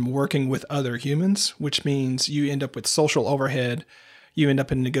definition, working with other humans, which means you end up with social overhead. You end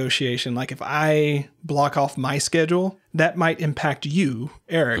up in negotiation. Like if I block off my schedule, that might impact you,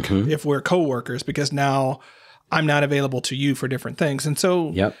 Eric, if we're coworkers, because now I'm not available to you for different things. And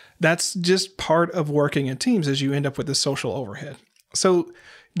so that's just part of working in teams as you end up with this social overhead. So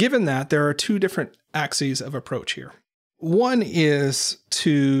given that, there are two different axes of approach here. One is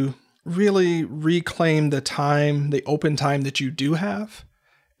to really reclaim the time, the open time that you do have,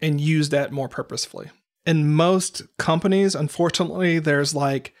 and use that more purposefully. In most companies, unfortunately, there's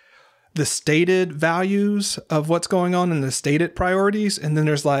like the stated values of what's going on and the stated priorities. And then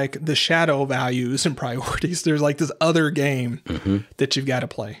there's like the shadow values and priorities. There's like this other game that you've got to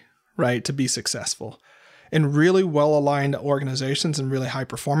play, right, to be successful. In really well-aligned organizations and really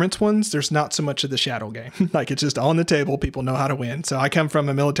high-performance ones, there's not so much of the shadow game. Like it's just on the table. People know how to win. So I come from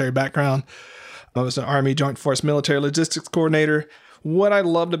a military background. I was an Army Joint Force Military Logistics Coordinator. What I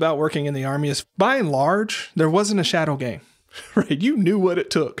loved about working in the Army is, by and large, there wasn't a shadow game, right? You knew what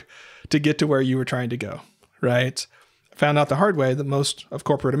it took to get to where you were trying to go, right? I found out the hard way that most of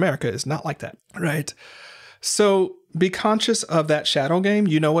corporate America is not like that, right? So be conscious of that shadow game.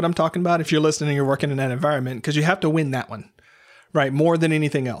 You know what I'm talking about if you're listening and you're working in that environment, because you have to win that one, right? More than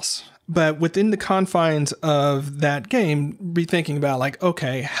anything else. But within the confines of that game, be thinking about like,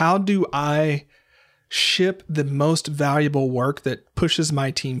 okay, how do I ship the most valuable work that pushes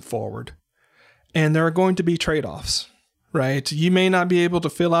my team forward? And there are going to be trade-offs, right? You may not be able to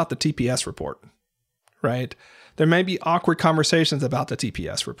fill out the TPS report, right? There may be awkward conversations about the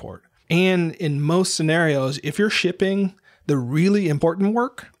TPS report. And in most scenarios, if you're shipping the really important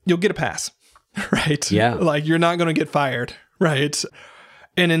work, you'll get a pass, right? Yeah. Like you're not going to get fired, right?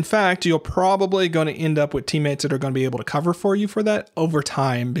 And in fact, you're probably going to end up with teammates that are going to be able to cover for you for that over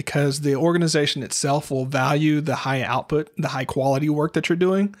time because the organization itself will value the high output, the high quality work that you're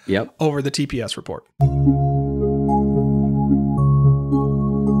doing over the TPS report.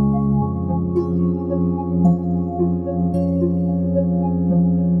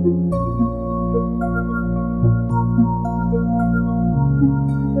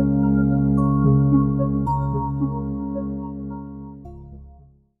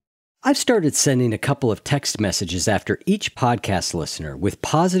 I've started sending a couple of text messages after each podcast listener with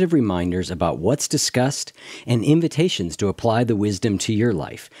positive reminders about what's discussed and invitations to apply the wisdom to your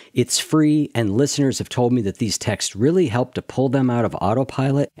life. It's free, and listeners have told me that these texts really help to pull them out of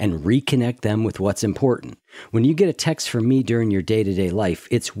autopilot and reconnect them with what's important. When you get a text from me during your day-to-day life,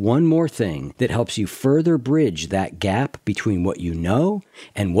 it's one more thing that helps you further bridge that gap between what you know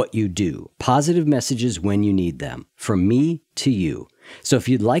and what you do. Positive messages when you need them, from me to you. So if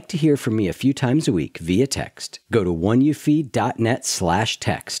you'd like to hear from me a few times a week via text, go to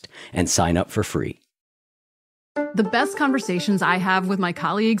oneyoufeed.net/text and sign up for free. The best conversations I have with my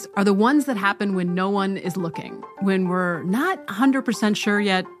colleagues are the ones that happen when no one is looking, when we're not 100% sure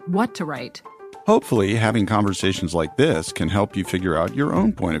yet what to write. Hopefully, having conversations like this can help you figure out your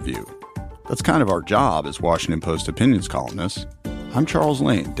own point of view. That's kind of our job as Washington Post opinions columnists. I'm Charles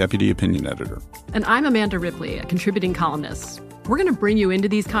Lane, Deputy Opinion Editor. And I'm Amanda Ripley, a contributing columnist. We're going to bring you into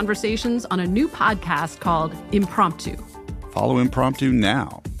these conversations on a new podcast called Impromptu. Follow Impromptu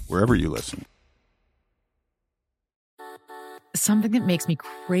now, wherever you listen. Something that makes me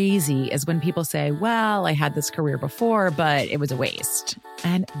crazy is when people say, well, I had this career before, but it was a waste.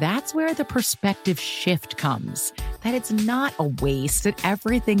 And that's where the perspective shift comes, that it's not a waste, that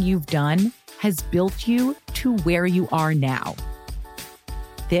everything you've done has built you to where you are now.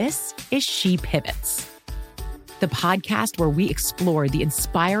 This is She Pivots, the podcast where we explore the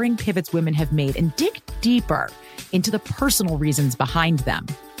inspiring pivots women have made and dig deeper into the personal reasons behind them.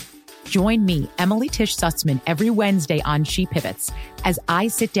 Join me, Emily Tish Sussman, every Wednesday on She Pivots as I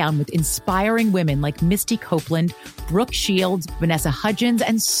sit down with inspiring women like Misty Copeland, Brooke Shields, Vanessa Hudgens,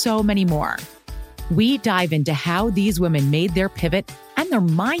 and so many more. We dive into how these women made their pivot and their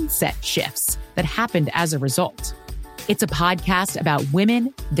mindset shifts that happened as a result. It's a podcast about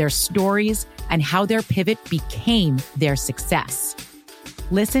women, their stories, and how their pivot became their success.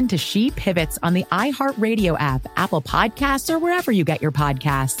 Listen to She Pivots on the iHeartRadio app, Apple Podcasts, or wherever you get your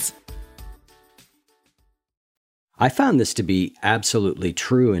podcasts. I found this to be absolutely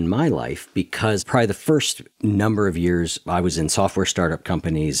true in my life because probably the first number of years I was in software startup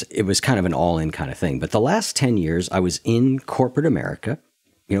companies, it was kind of an all-in kind of thing. But the last 10 years, I was in corporate America,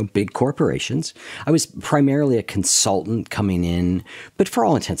 big corporations. I was primarily a consultant coming in, but for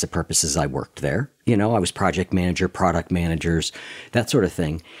all intents and purposes, I worked there. I was project manager, product managers, that sort of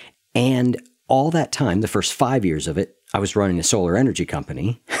thing. And all that time, the first 5 years of it, I was running a solar energy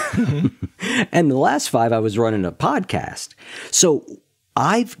company. And the last 5, I was running a podcast. So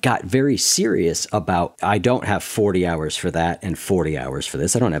I've got very serious about, I don't have 40 hours for that and 40 hours for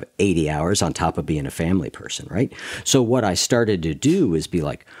this. I don't have 80 hours on top of being a family person, right? So what I started to do is be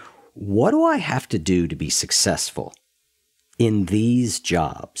like, what do I have to do to be successful in these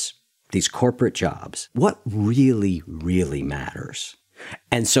jobs, these corporate jobs? What really, really matters?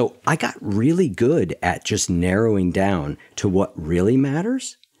 And so I got really good at just narrowing down to what really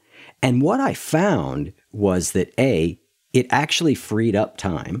matters. And what I found was that A, it actually freed up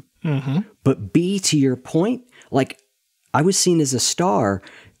time. Mm-hmm. But B, to your point, like I was seen as a star.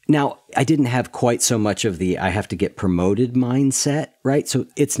 Now, I didn't have quite so much of the I have to get promoted mindset, right? So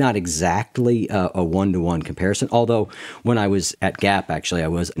it's not exactly a one-to-one comparison. Although when I was at Gap, actually, I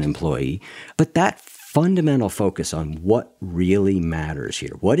was an employee. But that fundamental focus on what really matters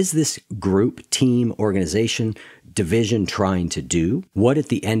here. What is this group, team, organization, division trying to do? What at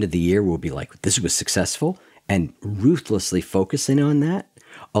the end of the year will be like, this was successful, and ruthlessly focusing on that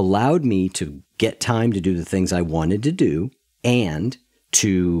allowed me to get time to do the things I wanted to do and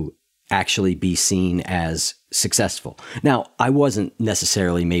to actually be seen as successful. Now, I wasn't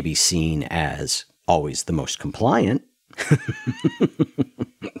necessarily maybe seen as always the most compliant,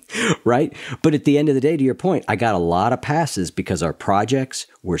 right? But at the end of the day, to your point, I got a lot of passes because our projects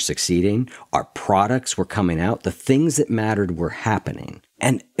were succeeding. Our products were coming out. The things that mattered were happening.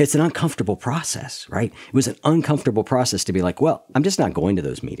 And it's an uncomfortable process, right? It was an uncomfortable process to be like, well, I'm just not going to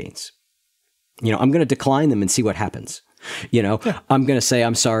those meetings. I'm going to decline them and see what happens. I'm going to say,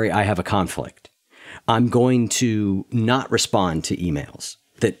 I'm sorry, I have a conflict. I'm going to not respond to emails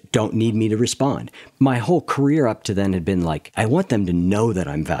that don't need me to respond. My whole career up to then had been like, I want them to know that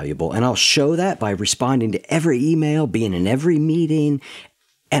I'm valuable. And I'll show that by responding to every email, being in every meeting.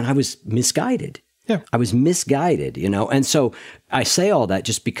 And I was misguided. Yeah. I was misguided, And so I say all that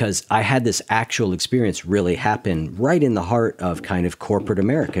just because I had this actual experience really happen right in the heart of kind of corporate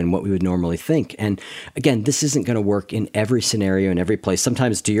America and what we would normally think. And again, this isn't going to work in every scenario, in every place.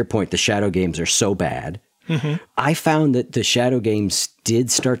 Sometimes, to your point, the shadow games are so bad. Mm-hmm. I found that the shadow games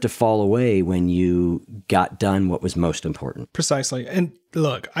did start to fall away when you got done what was most important. Precisely. And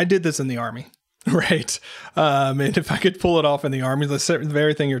look, I did this in the Army. Right. And if I could pull it off in the Army, the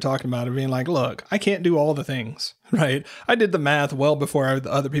very thing you're talking about of being like, look, I can't do all the things, right? I did the math well before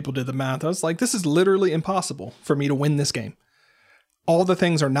other people did the math. I was like, this is literally impossible for me to win this game. All the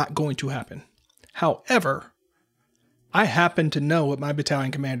things are not going to happen. However, I happen to know what my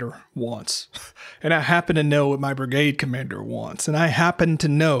battalion commander wants. And I happen to know what my brigade commander wants. And I happen to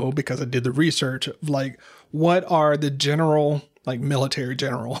know, because I did the research, of like, what are the general, like military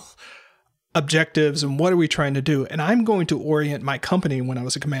general objectives and what are we trying to do? And I'm going to orient my company when I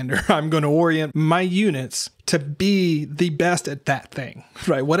was a commander. I'm going to orient my units to be the best at that thing,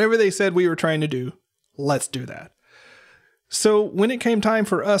 right? Whatever they said we were trying to do, let's do that. So when it came time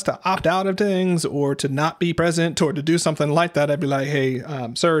for us to opt out of things or to not be present or to do something like that, I'd be like, hey,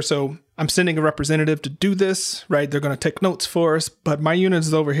 sir, so I'm sending a representative to do this, right? They're going to take notes for us, but my unit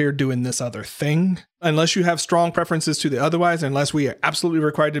is over here doing this other thing. Unless you have strong preferences to the otherwise, unless we are absolutely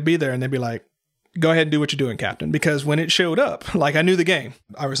required to be there. And they'd be like, go ahead and do what you're doing, Captain. Because when it showed up, like I knew the game.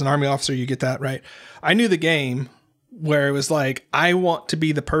 I was an Army officer, you get that, right? I knew the game where it was like, I want to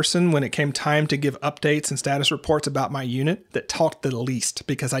be the person when it came time to give updates and status reports about my unit that talked the least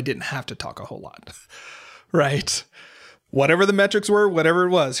because I didn't have to talk a whole lot, right? Whatever the metrics were, whatever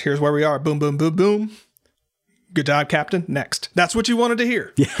it was, here's where we are. Boom, boom, boom, boom. Good job, Captain. Next. That's what you wanted to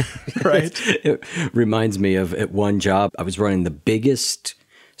hear. Yeah. Right? It reminds me of at one job, I was running the biggest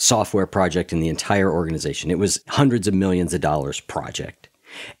software project in the entire organization. It was hundreds of millions of dollars project.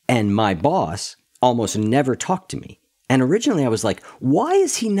 And my boss almost never talked to me. And originally I was like, why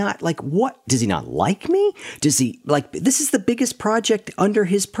is he not like, what? Does he not like me? Does he like, this is the biggest project under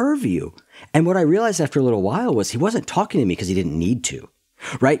his purview. And what I realized after a little while was he wasn't talking to me because he didn't need to.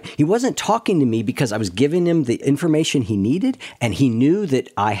 Right? He wasn't talking to me because I was giving him the information he needed, and he knew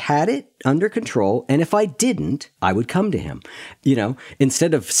that I had it under control. And if I didn't, I would come to him. You know,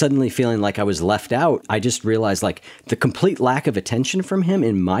 instead of suddenly feeling like I was left out, I just realized like the complete lack of attention from him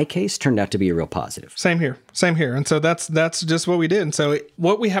in my case turned out to be a real positive. Same here. Same here. And so that's just what we did. And so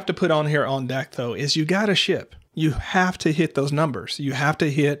what we have to put on here on deck, though, is you got to ship. You have to hit those numbers. You have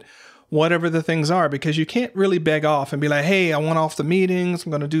to hit whatever the things are, because you can't really beg off and be like, hey, I want off the meetings.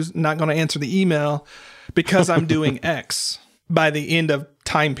 I'm not going to answer the email because I'm doing X by the end of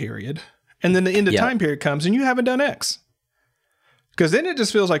time period. And then the end of time period comes and you haven't done X. Because then it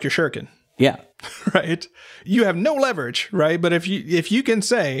just feels like you're shirking. Yeah. Right? You have no leverage, right? But if you can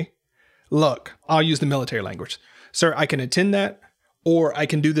say, look, I'll use the military language. Sir, I can attend that, or I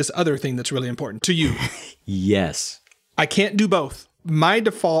can do this other thing that's really important to you. Yes. I can't do both. My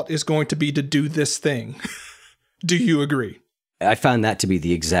default is going to be to do this thing. Do you agree? I found that to be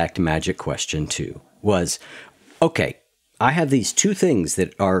the exact magic question too, was, okay, I have these two things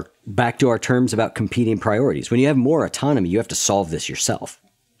that are back to our terms about competing priorities. When you have more autonomy, you have to solve this yourself.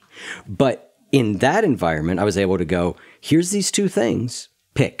 But in that environment, I was able to go, here's these two things,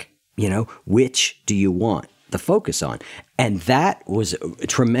 pick, which do you want the focus on? And that was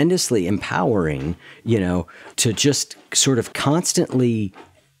tremendously empowering, to just sort of constantly.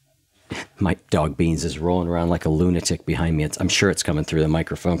 My dog Beans is rolling around like a lunatic behind me. I'm sure it's coming through the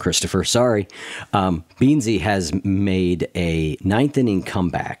microphone, Christopher. Sorry. Beansy has made a 9th inning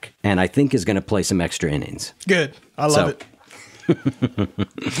comeback, and I think is going to play some extra innings. Good. I love it.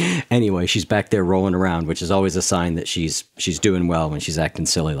 Anyway, she's back there rolling around, which is always a sign that she's doing well when she's acting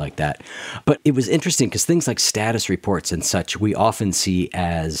silly like that. But it was interesting because things like status reports and such, we often see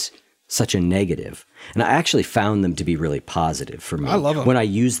as such a negative. And I actually found them to be really positive for me. I love them. When I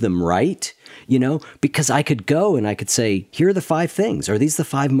use them right, because I could go and I could say, here are the 5 things. Are these the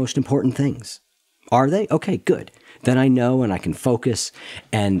 5 most important things? Are they? Okay, good. Then I know and I can focus.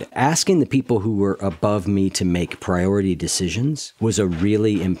 And asking the people who were above me to make priority decisions was a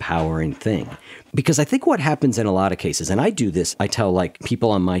really empowering thing. Because I think what happens in a lot of cases, and I do this, I tell like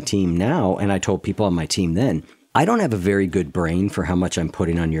people on my team now, and I told people on my team then, I don't have a very good brain for how much I'm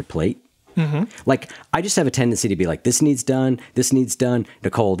putting on your plate. Mm-hmm. Like, I just have a tendency to be like, this needs done,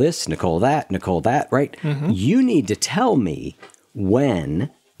 Nicole this, Nicole that, right? Mm-hmm. You need to tell me when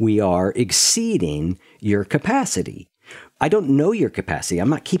we are exceeding your capacity. I don't know your capacity. I'm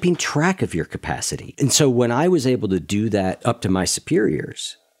not keeping track of your capacity. And so when I was able to do that up to my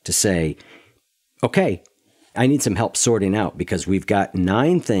superiors to say, okay, I need some help sorting out because we've got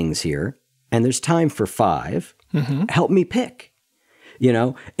 9 things here and there's time for 5. Mm-hmm. Help me pick.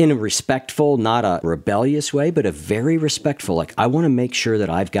 In a respectful, not a rebellious way, but a very respectful, like, I want to make sure that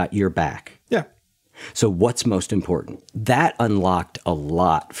I've got your back. Yeah. So what's most important? That unlocked a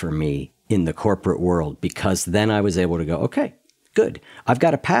lot for me in the corporate world, because then I was able to go, okay, good. I've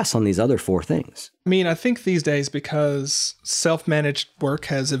got to pass on these other 4 things. I mean, I think these days, because self-managed work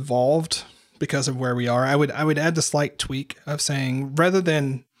has evolved because of where we are. I would add the slight tweak of saying, rather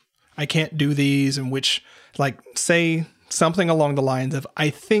than I can't do these, and which, like, say something along the lines of,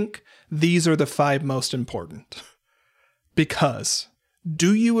 I think these are the 5 most important. Because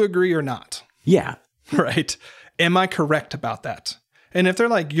do you agree or not? Yeah. Right? Am I correct about that? And if they're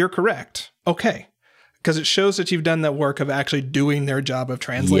like, you're correct, okay. Because it shows that you've done that work of actually doing their job of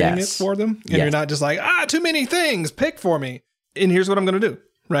translating it for them. And you're not just like, too many things, pick for me. And here's what I'm going to do.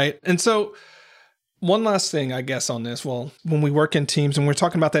 Right? And so one last thing, I guess, on this. Well, when we work in teams and we're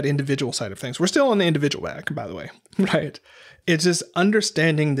talking about that individual side of things, we're still on the individual back, by the way. Right? It's just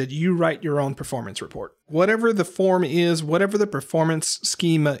understanding that you write your own performance report. Whatever the form is, whatever the performance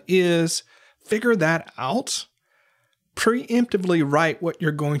schema is, figure that out. Preemptively write what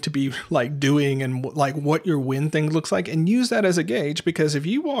you're going to be like doing and like what your win thing looks like, and use that as a gauge. Because if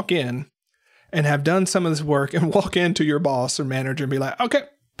you walk in and have done some of this work and walk into your boss or manager and be like, okay,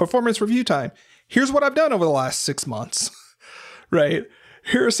 performance review time. Here's what I've done over the last 6 months, right?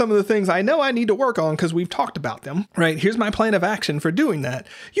 Here are some of the things I know I need to work on because we've talked about them, right? Here's my plan of action for doing that.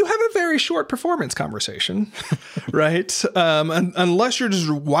 You have a very short performance conversation, right? Unless you're just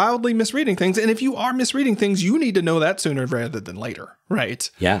wildly misreading things. And if you are misreading things, you need to know that sooner rather than later, right?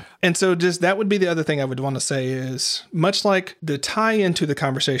 Yeah. And so just that would be the other thing I would want to say is, much like the tie into the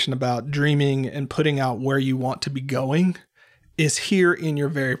conversation about dreaming and putting out where you want to be going, is here in your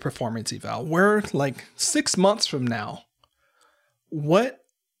very performance eval. Where, like 6 months from now, what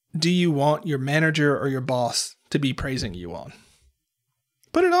do you want your manager or your boss to be praising you on?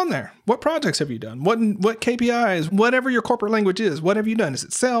 Put it on there. What projects have you done? What KPIs, whatever your corporate language is, what have you done? Is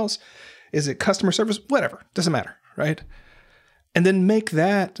it sales? Is it customer service? Whatever. Doesn't matter, right? And then make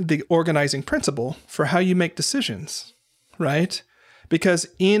that the organizing principle for how you make decisions, right? Because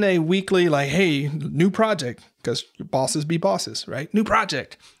in a weekly, like, hey, new project, because your bosses be bosses, right? New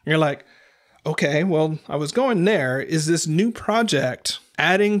project. You're like, okay, well, I was going there. Is this new project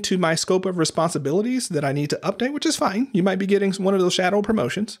adding to my scope of responsibilities that I need to update, which is fine. You might be getting one of those shadow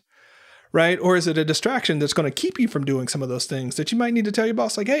promotions, right? Or is it a distraction that's going to keep you from doing some of those things that you might need to tell your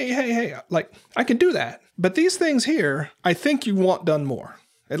boss, like, hey, like, I can do that. But these things here, I think you want done more,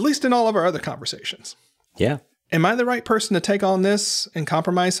 at least in all of our other conversations. Yeah. Am I the right person to take on this and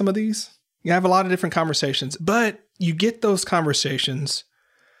compromise some of these? You have a lot of different conversations, but you get those conversations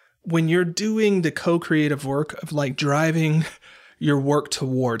when you're doing the co-creative work of like driving your work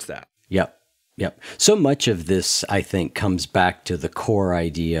towards that. Yep. So much of this, I think, comes back to the core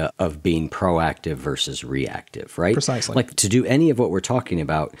idea of being proactive versus reactive, right? Precisely. Like, to do any of what we're talking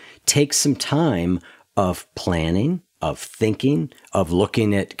about takes some time of planning, of thinking, of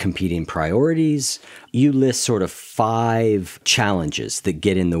looking at competing priorities. You list sort of 5 challenges that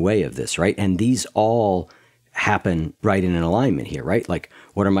get in the way of this, right? And these all happen right in an alignment here, right? Like,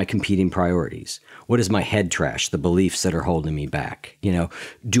 what are my competing priorities? What is my head trash, the beliefs that are holding me back? You know,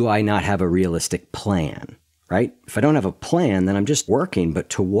 do I not have a realistic plan, right? If I don't have a plan, then I'm just working, but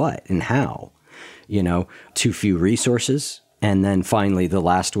to what and how? You know, too few resources. And then finally, the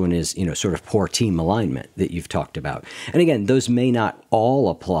last one is, you know, sort of poor team alignment that you've talked about. And again, those may not all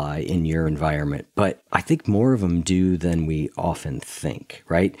apply in your environment, but I think more of them do than we often think,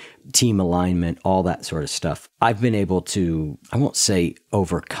 right? Team alignment, all that sort of stuff. I've been able to, I won't say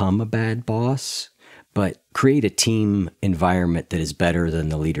overcome a bad boss, but create a team environment that is better than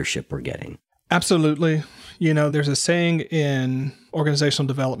the leadership we're getting. Absolutely. You know, there's a saying in organizational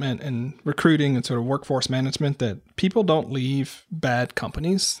development and recruiting and sort of workforce management that people don't leave bad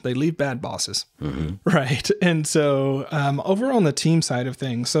companies, they leave bad bosses, right? And so over on the team side of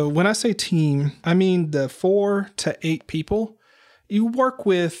things, so when I say team, I mean the 4 to 8 people you work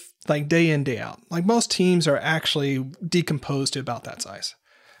with like day in, day out. Like most teams are actually decomposed to about that size.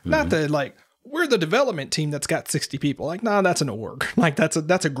 Not that like, we're the development team that's got 60 people. Like, nah, that's an org. Like that's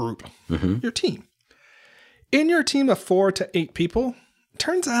a group. Your team. In your team of 4 to 8 people,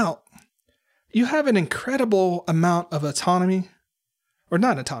 turns out you have an incredible amount of autonomy, or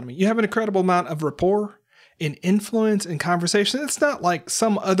not autonomy. You have an incredible amount of rapport and influence and conversation. It's not like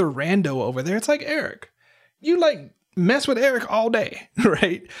some other rando over there. It's like Eric. You like mess with Eric all day,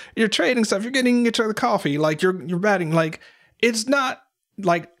 right? You're trading stuff. You're getting each other coffee. Like you're batting. Like it's not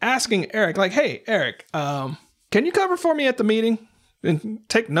like asking Eric, like, hey, Eric, can you cover for me at the meeting? And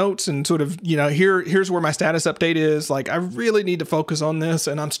take notes and sort of, you know, here's where my status update is. Like, I really need to focus on this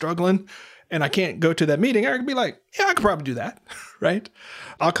and I'm struggling and I can't go to that meeting. Eric would be like, yeah, I could probably do that, right?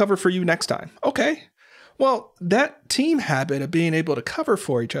 I'll cover for you next time. Okay. Well, that team habit of being able to cover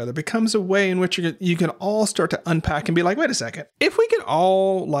for each other becomes a way in which you can all start to unpack and be like, wait a second. If we could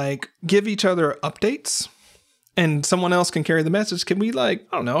all like give each other updates and someone else can carry the message, can we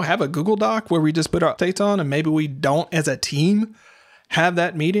have a Google Doc where we just put our updates on and maybe we don't as a team have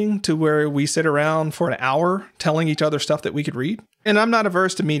that meeting to where we sit around for an hour telling each other stuff that we could read? And I'm not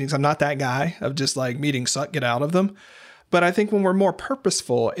averse to meetings. I'm not that guy of just like meetings suck, get out of them. But I think when we're more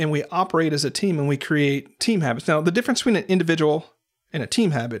purposeful and we operate as a team and we create team habits. Now, the difference between an individual and a team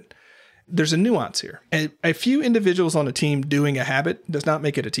habit, there's a nuance here. A few individuals on a team doing a habit does not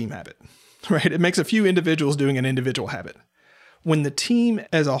make it a team habit, right? It makes a few individuals doing an individual habit. When the team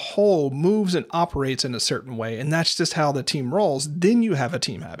as a whole moves and operates in a certain way, and that's just how the team rolls, then you have a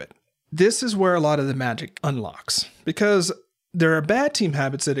team habit. This is where a lot of the magic unlocks, because there are bad team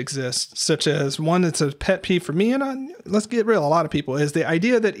habits that exist, such as one that's a pet peeve for me, and let's get real, a lot of people, is the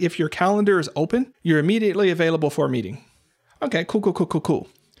idea that if your calendar is open, you're immediately available for a meeting. Okay, cool.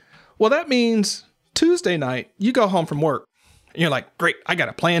 Well, that means Tuesday night, you go home from work, and you're like, great, I got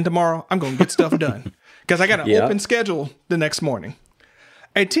a plan tomorrow. I'm going to get stuff done because I got an open schedule the next morning.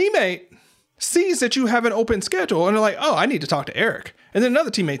 A teammate sees that you have an open schedule, and they're like, oh, I need to talk to Eric. And then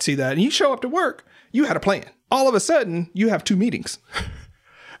another teammate see that, and you show up to work, you had a plan. All of a sudden, you have 2 meetings.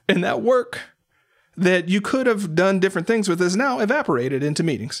 And that work that you could have done different things with is now evaporated into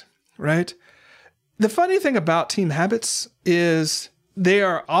meetings, right? The funny thing about team habits is they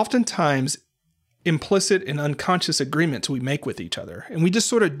are oftentimes implicit and unconscious agreements we make with each other. And we just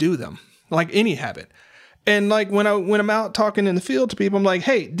sort of do them, like any habit. And like when I'm out talking in the field to people, I'm like,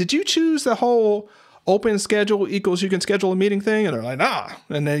 hey, did you choose the whole open schedule equals you can schedule a meeting thing? And they're like, nah.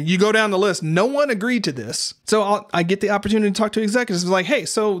 And then you go down the list. No one agreed to this. So I get the opportunity to talk to executives. Like, hey,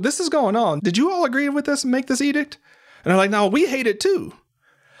 so this is going on. Did you all agree with this and make this edict? And they're like, no, we hate it too.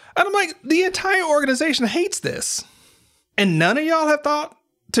 And I'm like, the entire organization hates this. And none of y'all have thought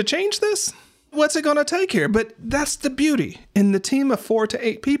to change this? What's it going to take here? But that's the beauty. In the team of 4 to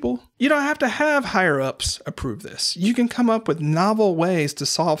 8 people, you don't have to have higher ups approve this. You can come up with novel ways to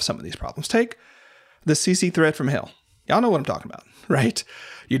solve some of these problems. Take the CC thread from hell. Y'all know what I'm talking about, right?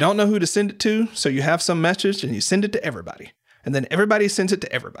 You don't know who to send it to, so you have some message and you send it to everybody. And then everybody sends it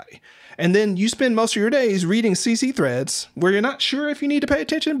to everybody. And then you spend most of your days reading CC threads where you're not sure if you need to pay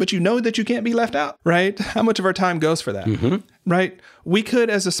attention, but you know that you can't be left out, right? How much of our time goes for that, right? We could,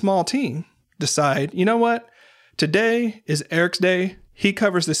 as a small team, decide, you know what? Today is Eric's day. He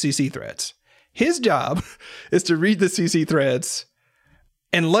covers the CC threads. His job is to read the CC threads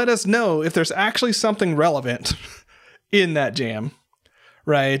and let us know if there's actually something relevant in that jam,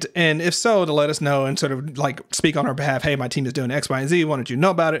 right? And if so, to let us know and sort of like speak on our behalf. Hey, my team is doing X, Y, and Z. Why don't you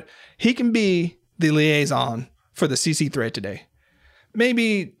know about it? He can be the liaison for the CC thread today.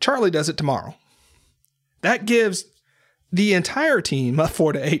 Maybe Charlie does it tomorrow. That gives the entire team of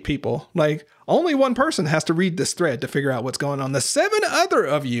 4 to 8 people, like only one person has to read this thread to figure out what's going on. The 7 other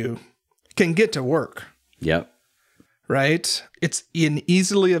of you can get to work. Yep. Right? It's an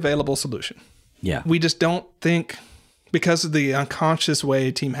easily available solution. Yeah. We just don't think, because of the unconscious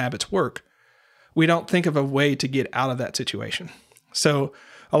way team habits work, we don't think of a way to get out of that situation. So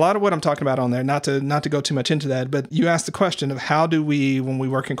a lot of what I'm talking about on there, not to go too much into that, but you asked the question of how do we, when we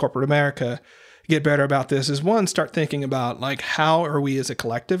work in corporate America, get better about this, is one, start thinking about like, how are we as a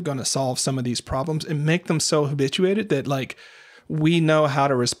collective going to solve some of these problems and make them so habituated that like we know how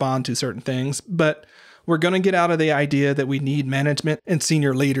to respond to certain things. But we're going to get out of the idea that we need management and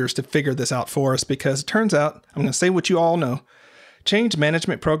senior leaders to figure this out for us, because it turns out, I'm going to say what you all know, change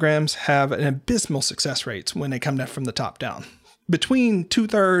management programs have an abysmal success rates when they come down from the top down. Between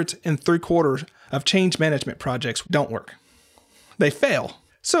 2/3 and 3/4 of change management projects don't work. They fail.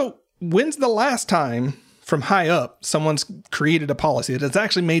 So when's the last time from high up someone's created a policy that has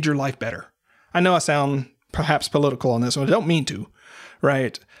actually made your life better? I know I sound perhaps political on this one. I don't mean to,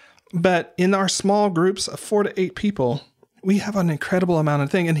 right? But in our small groups of 4 to 8 people, we have an incredible amount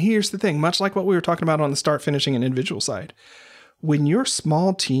of things. And here's the thing, much like what we were talking about on the start, finishing, and individual side, when your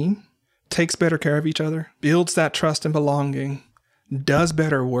small team takes better care of each other, builds that trust and belonging, does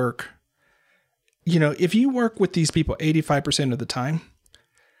better work, if you work with these people 85% of the time,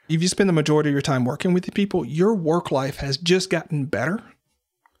 if you spend the majority of your time working with the people, your work life has just gotten better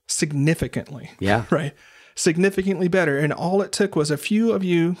significantly. Yeah. Right? Significantly better. And all it took was a few of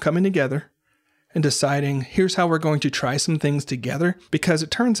you coming together and deciding, here's how we're going to try some things together. Because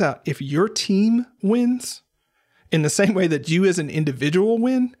it turns out if your team wins in the same way that you as an individual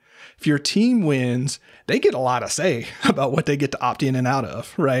win, if your team wins, they get a lot of say about what they get to opt in and out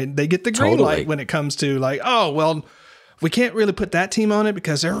of, right? They get the green light when it comes to like, oh, well, we can't really put that team on it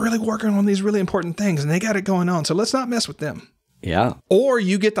because they're really working on these really important things and they got it going on. So let's not mess with them. Yeah. Or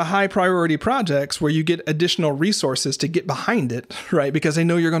you get the high priority projects where you get additional resources to get behind it, right? Because they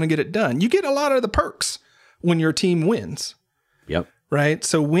know you're going to get it done. You get a lot of the perks when your team wins. Yep. Right?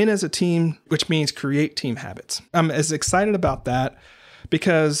 So win as a team, which means create team habits. I'm as excited about that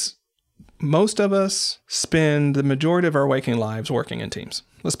because most of us spend the majority of our waking lives working in teams.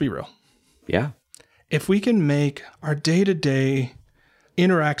 Let's be real. Yeah. If we can make our day-to-day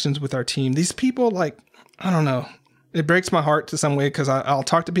interactions with our team, these people, like, I don't know, it breaks my heart to some way because I'll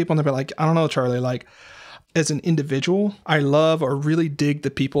talk to people and they'll be like, I don't know, Charlie, like, as an individual, I love or really dig the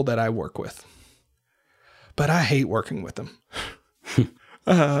people that I work with, but I hate working with them.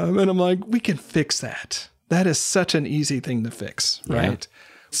 And I'm like, we can fix that. That is such an easy thing to fix, right? Yeah.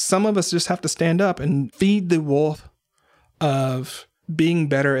 Some of us just have to stand up and feed the wolf of being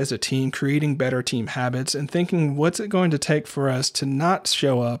better as a team, creating better team habits, and thinking, what's it going to take for us to not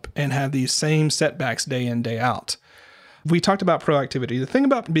show up and have these same setbacks day in, day out? We talked about proactivity. The thing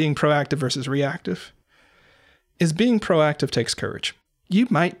about being proactive versus reactive is being proactive takes courage. You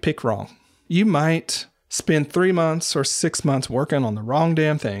might pick wrong. You might spend 3 months or 6 months working on the wrong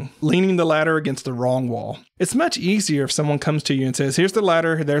damn thing, leaning the ladder against the wrong wall. It's much easier if someone comes to you and says, here's the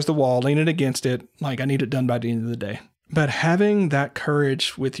ladder, there's the wall, lean it against it, like I need it done by the end of the day. But having that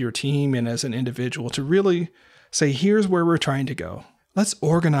courage with your team and as an individual to really say, here's where we're trying to go. Let's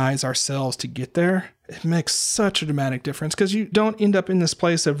organize ourselves to get there. It makes such a dramatic difference because you don't end up in this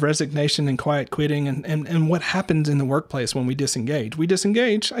place of resignation and quiet quitting and what happens in the workplace when we disengage. We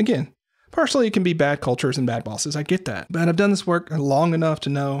disengage, again, partially it can be bad cultures and bad bosses. I get that. But I've done this work long enough to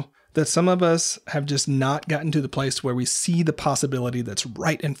know that some of us have just not gotten to the place where we see the possibility that's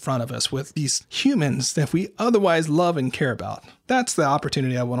right in front of us with these humans that we otherwise love and care about. That's the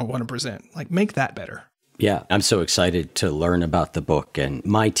opportunity I want to present. Like, make that better. Yeah, I'm so excited to learn about the book. And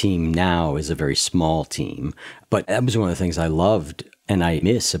my team now is a very small team. But that was one of the things I loved and I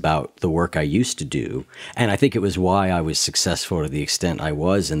miss about the work I used to do. And I think it was why I was successful to the extent I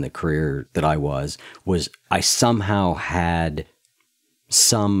was in the career that I was I somehow had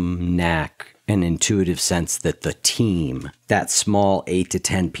some knack, an intuitive sense that the team, that small 8 to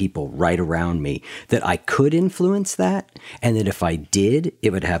 10 people right around me, that I could influence that, and that if I did,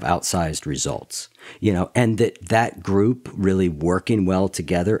 it would have outsized results, and that group really working well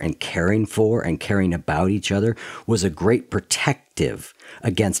together and caring for and caring about each other was a great protective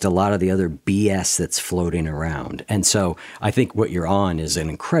against a lot of the other BS that's floating around. And so I think what you're on is an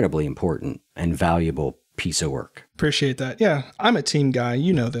incredibly important and valuable piece of work. Appreciate that. Yeah, I'm a team guy.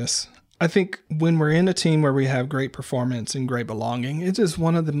 You know this. I think when we're in a team where we have great performance and great belonging, it is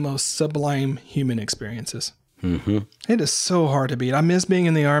one of the most sublime human experiences. Mm-hmm. It is so hard to beat. I miss being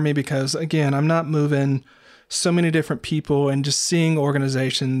in the Army because, again, I'm not moving so many different people and just seeing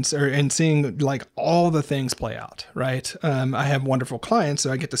organizations and seeing like all the things play out, right? I have wonderful clients,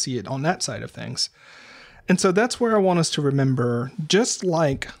 so I get to see it on that side of things. And so that's where I want us to remember, just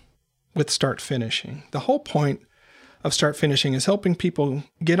like with Start Finishing, the whole point of Start Finishing is helping people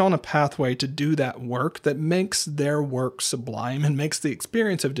get on a pathway to do that work that makes their work sublime and makes the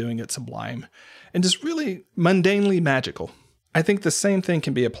experience of doing it sublime and just really mundanely magical. I think the same thing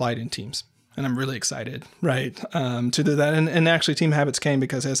can be applied in teams. And I'm really excited, right, to do that. And actually, Team Habits came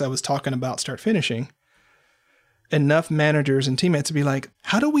because as I was talking about Start Finishing, enough managers and teammates to be like,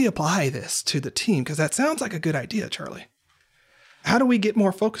 how do we apply this to the team? Because that sounds like a good idea, Charlie. How do we get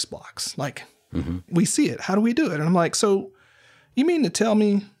more focus blocks? Like, we see it. How do we do it? And I'm like, so you mean to tell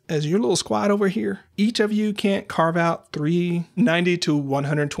me, as your little squad over here, each of you can't carve out 3 90 to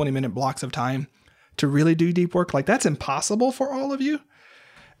 120 minute blocks of time to really do deep work? Like, that's impossible for all of you?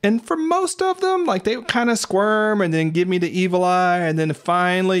 And for most of them, like, they kind of squirm and then give me the evil eye. And then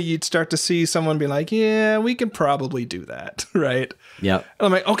finally you'd start to see someone be like, yeah, we can probably do that, right? Yep. And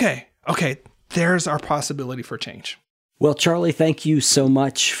I'm like, okay, there's our possibility for change. Well, Charlie, thank you so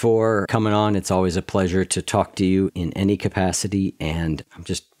much for coming on. It's always a pleasure to talk to you in any capacity, and I'm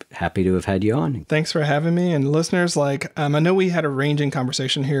just happy to have had you on. Thanks for having me. And listeners, I know we had a ranging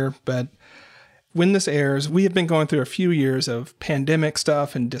conversation here, but when this airs, we have been going through a few years of pandemic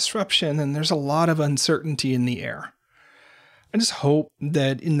stuff and disruption, and there's a lot of uncertainty in the air. I just hope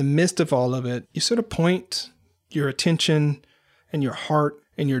that in the midst of all of it, you sort of point your attention and your heart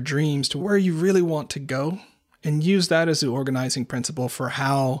and your dreams to where you really want to go, and use that as the organizing principle for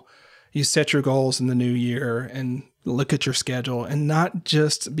how you set your goals in the new year and look at your schedule, and not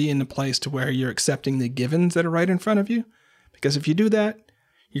just be in a place to where you're accepting the givens that are right in front of you. Because if you do that,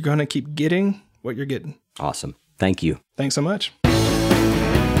 you're going to keep getting what you're getting. Awesome. Thank you. Thanks so much.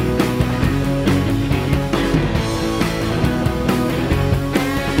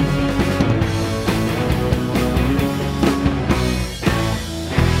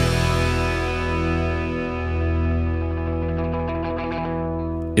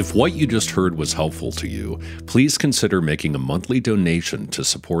 If what you just heard was helpful to you, please consider making a monthly donation to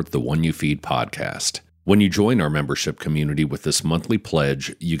support the One You Feed podcast. When you join our membership community with this monthly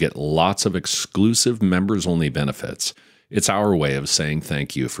pledge, you get lots of exclusive members-only benefits. It's our way of saying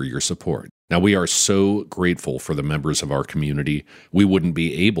thank you for your support. Now, we are so grateful for the members of our community. We wouldn't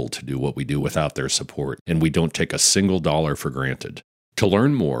be able to do what we do without their support, and we don't take a single dollar for granted. To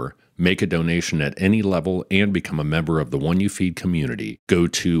learn more, make a donation at any level, and become a member of the One You Feed community, go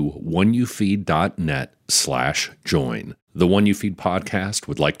to oneyoufeed.net/join. The One You Feed podcast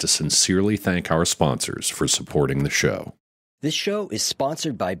would like to sincerely thank our sponsors for supporting the show. This show is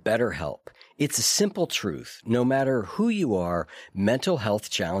sponsored by BetterHelp. It's a simple truth. No matter who you are, mental health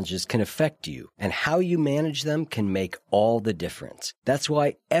challenges can affect you, and how you manage them can make all the difference. That's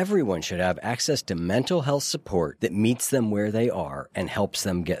why everyone should have access to mental health support that meets them where they are and helps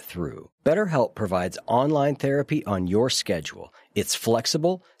them get through. BetterHelp provides online therapy on your schedule. It's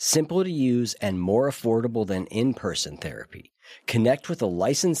flexible, simple to use, and more affordable than in-person therapy. Connect with a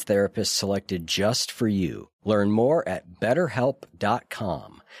licensed therapist selected just for you. Learn more at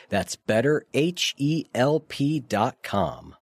BetterHelp.com. That's BetterHelp.com.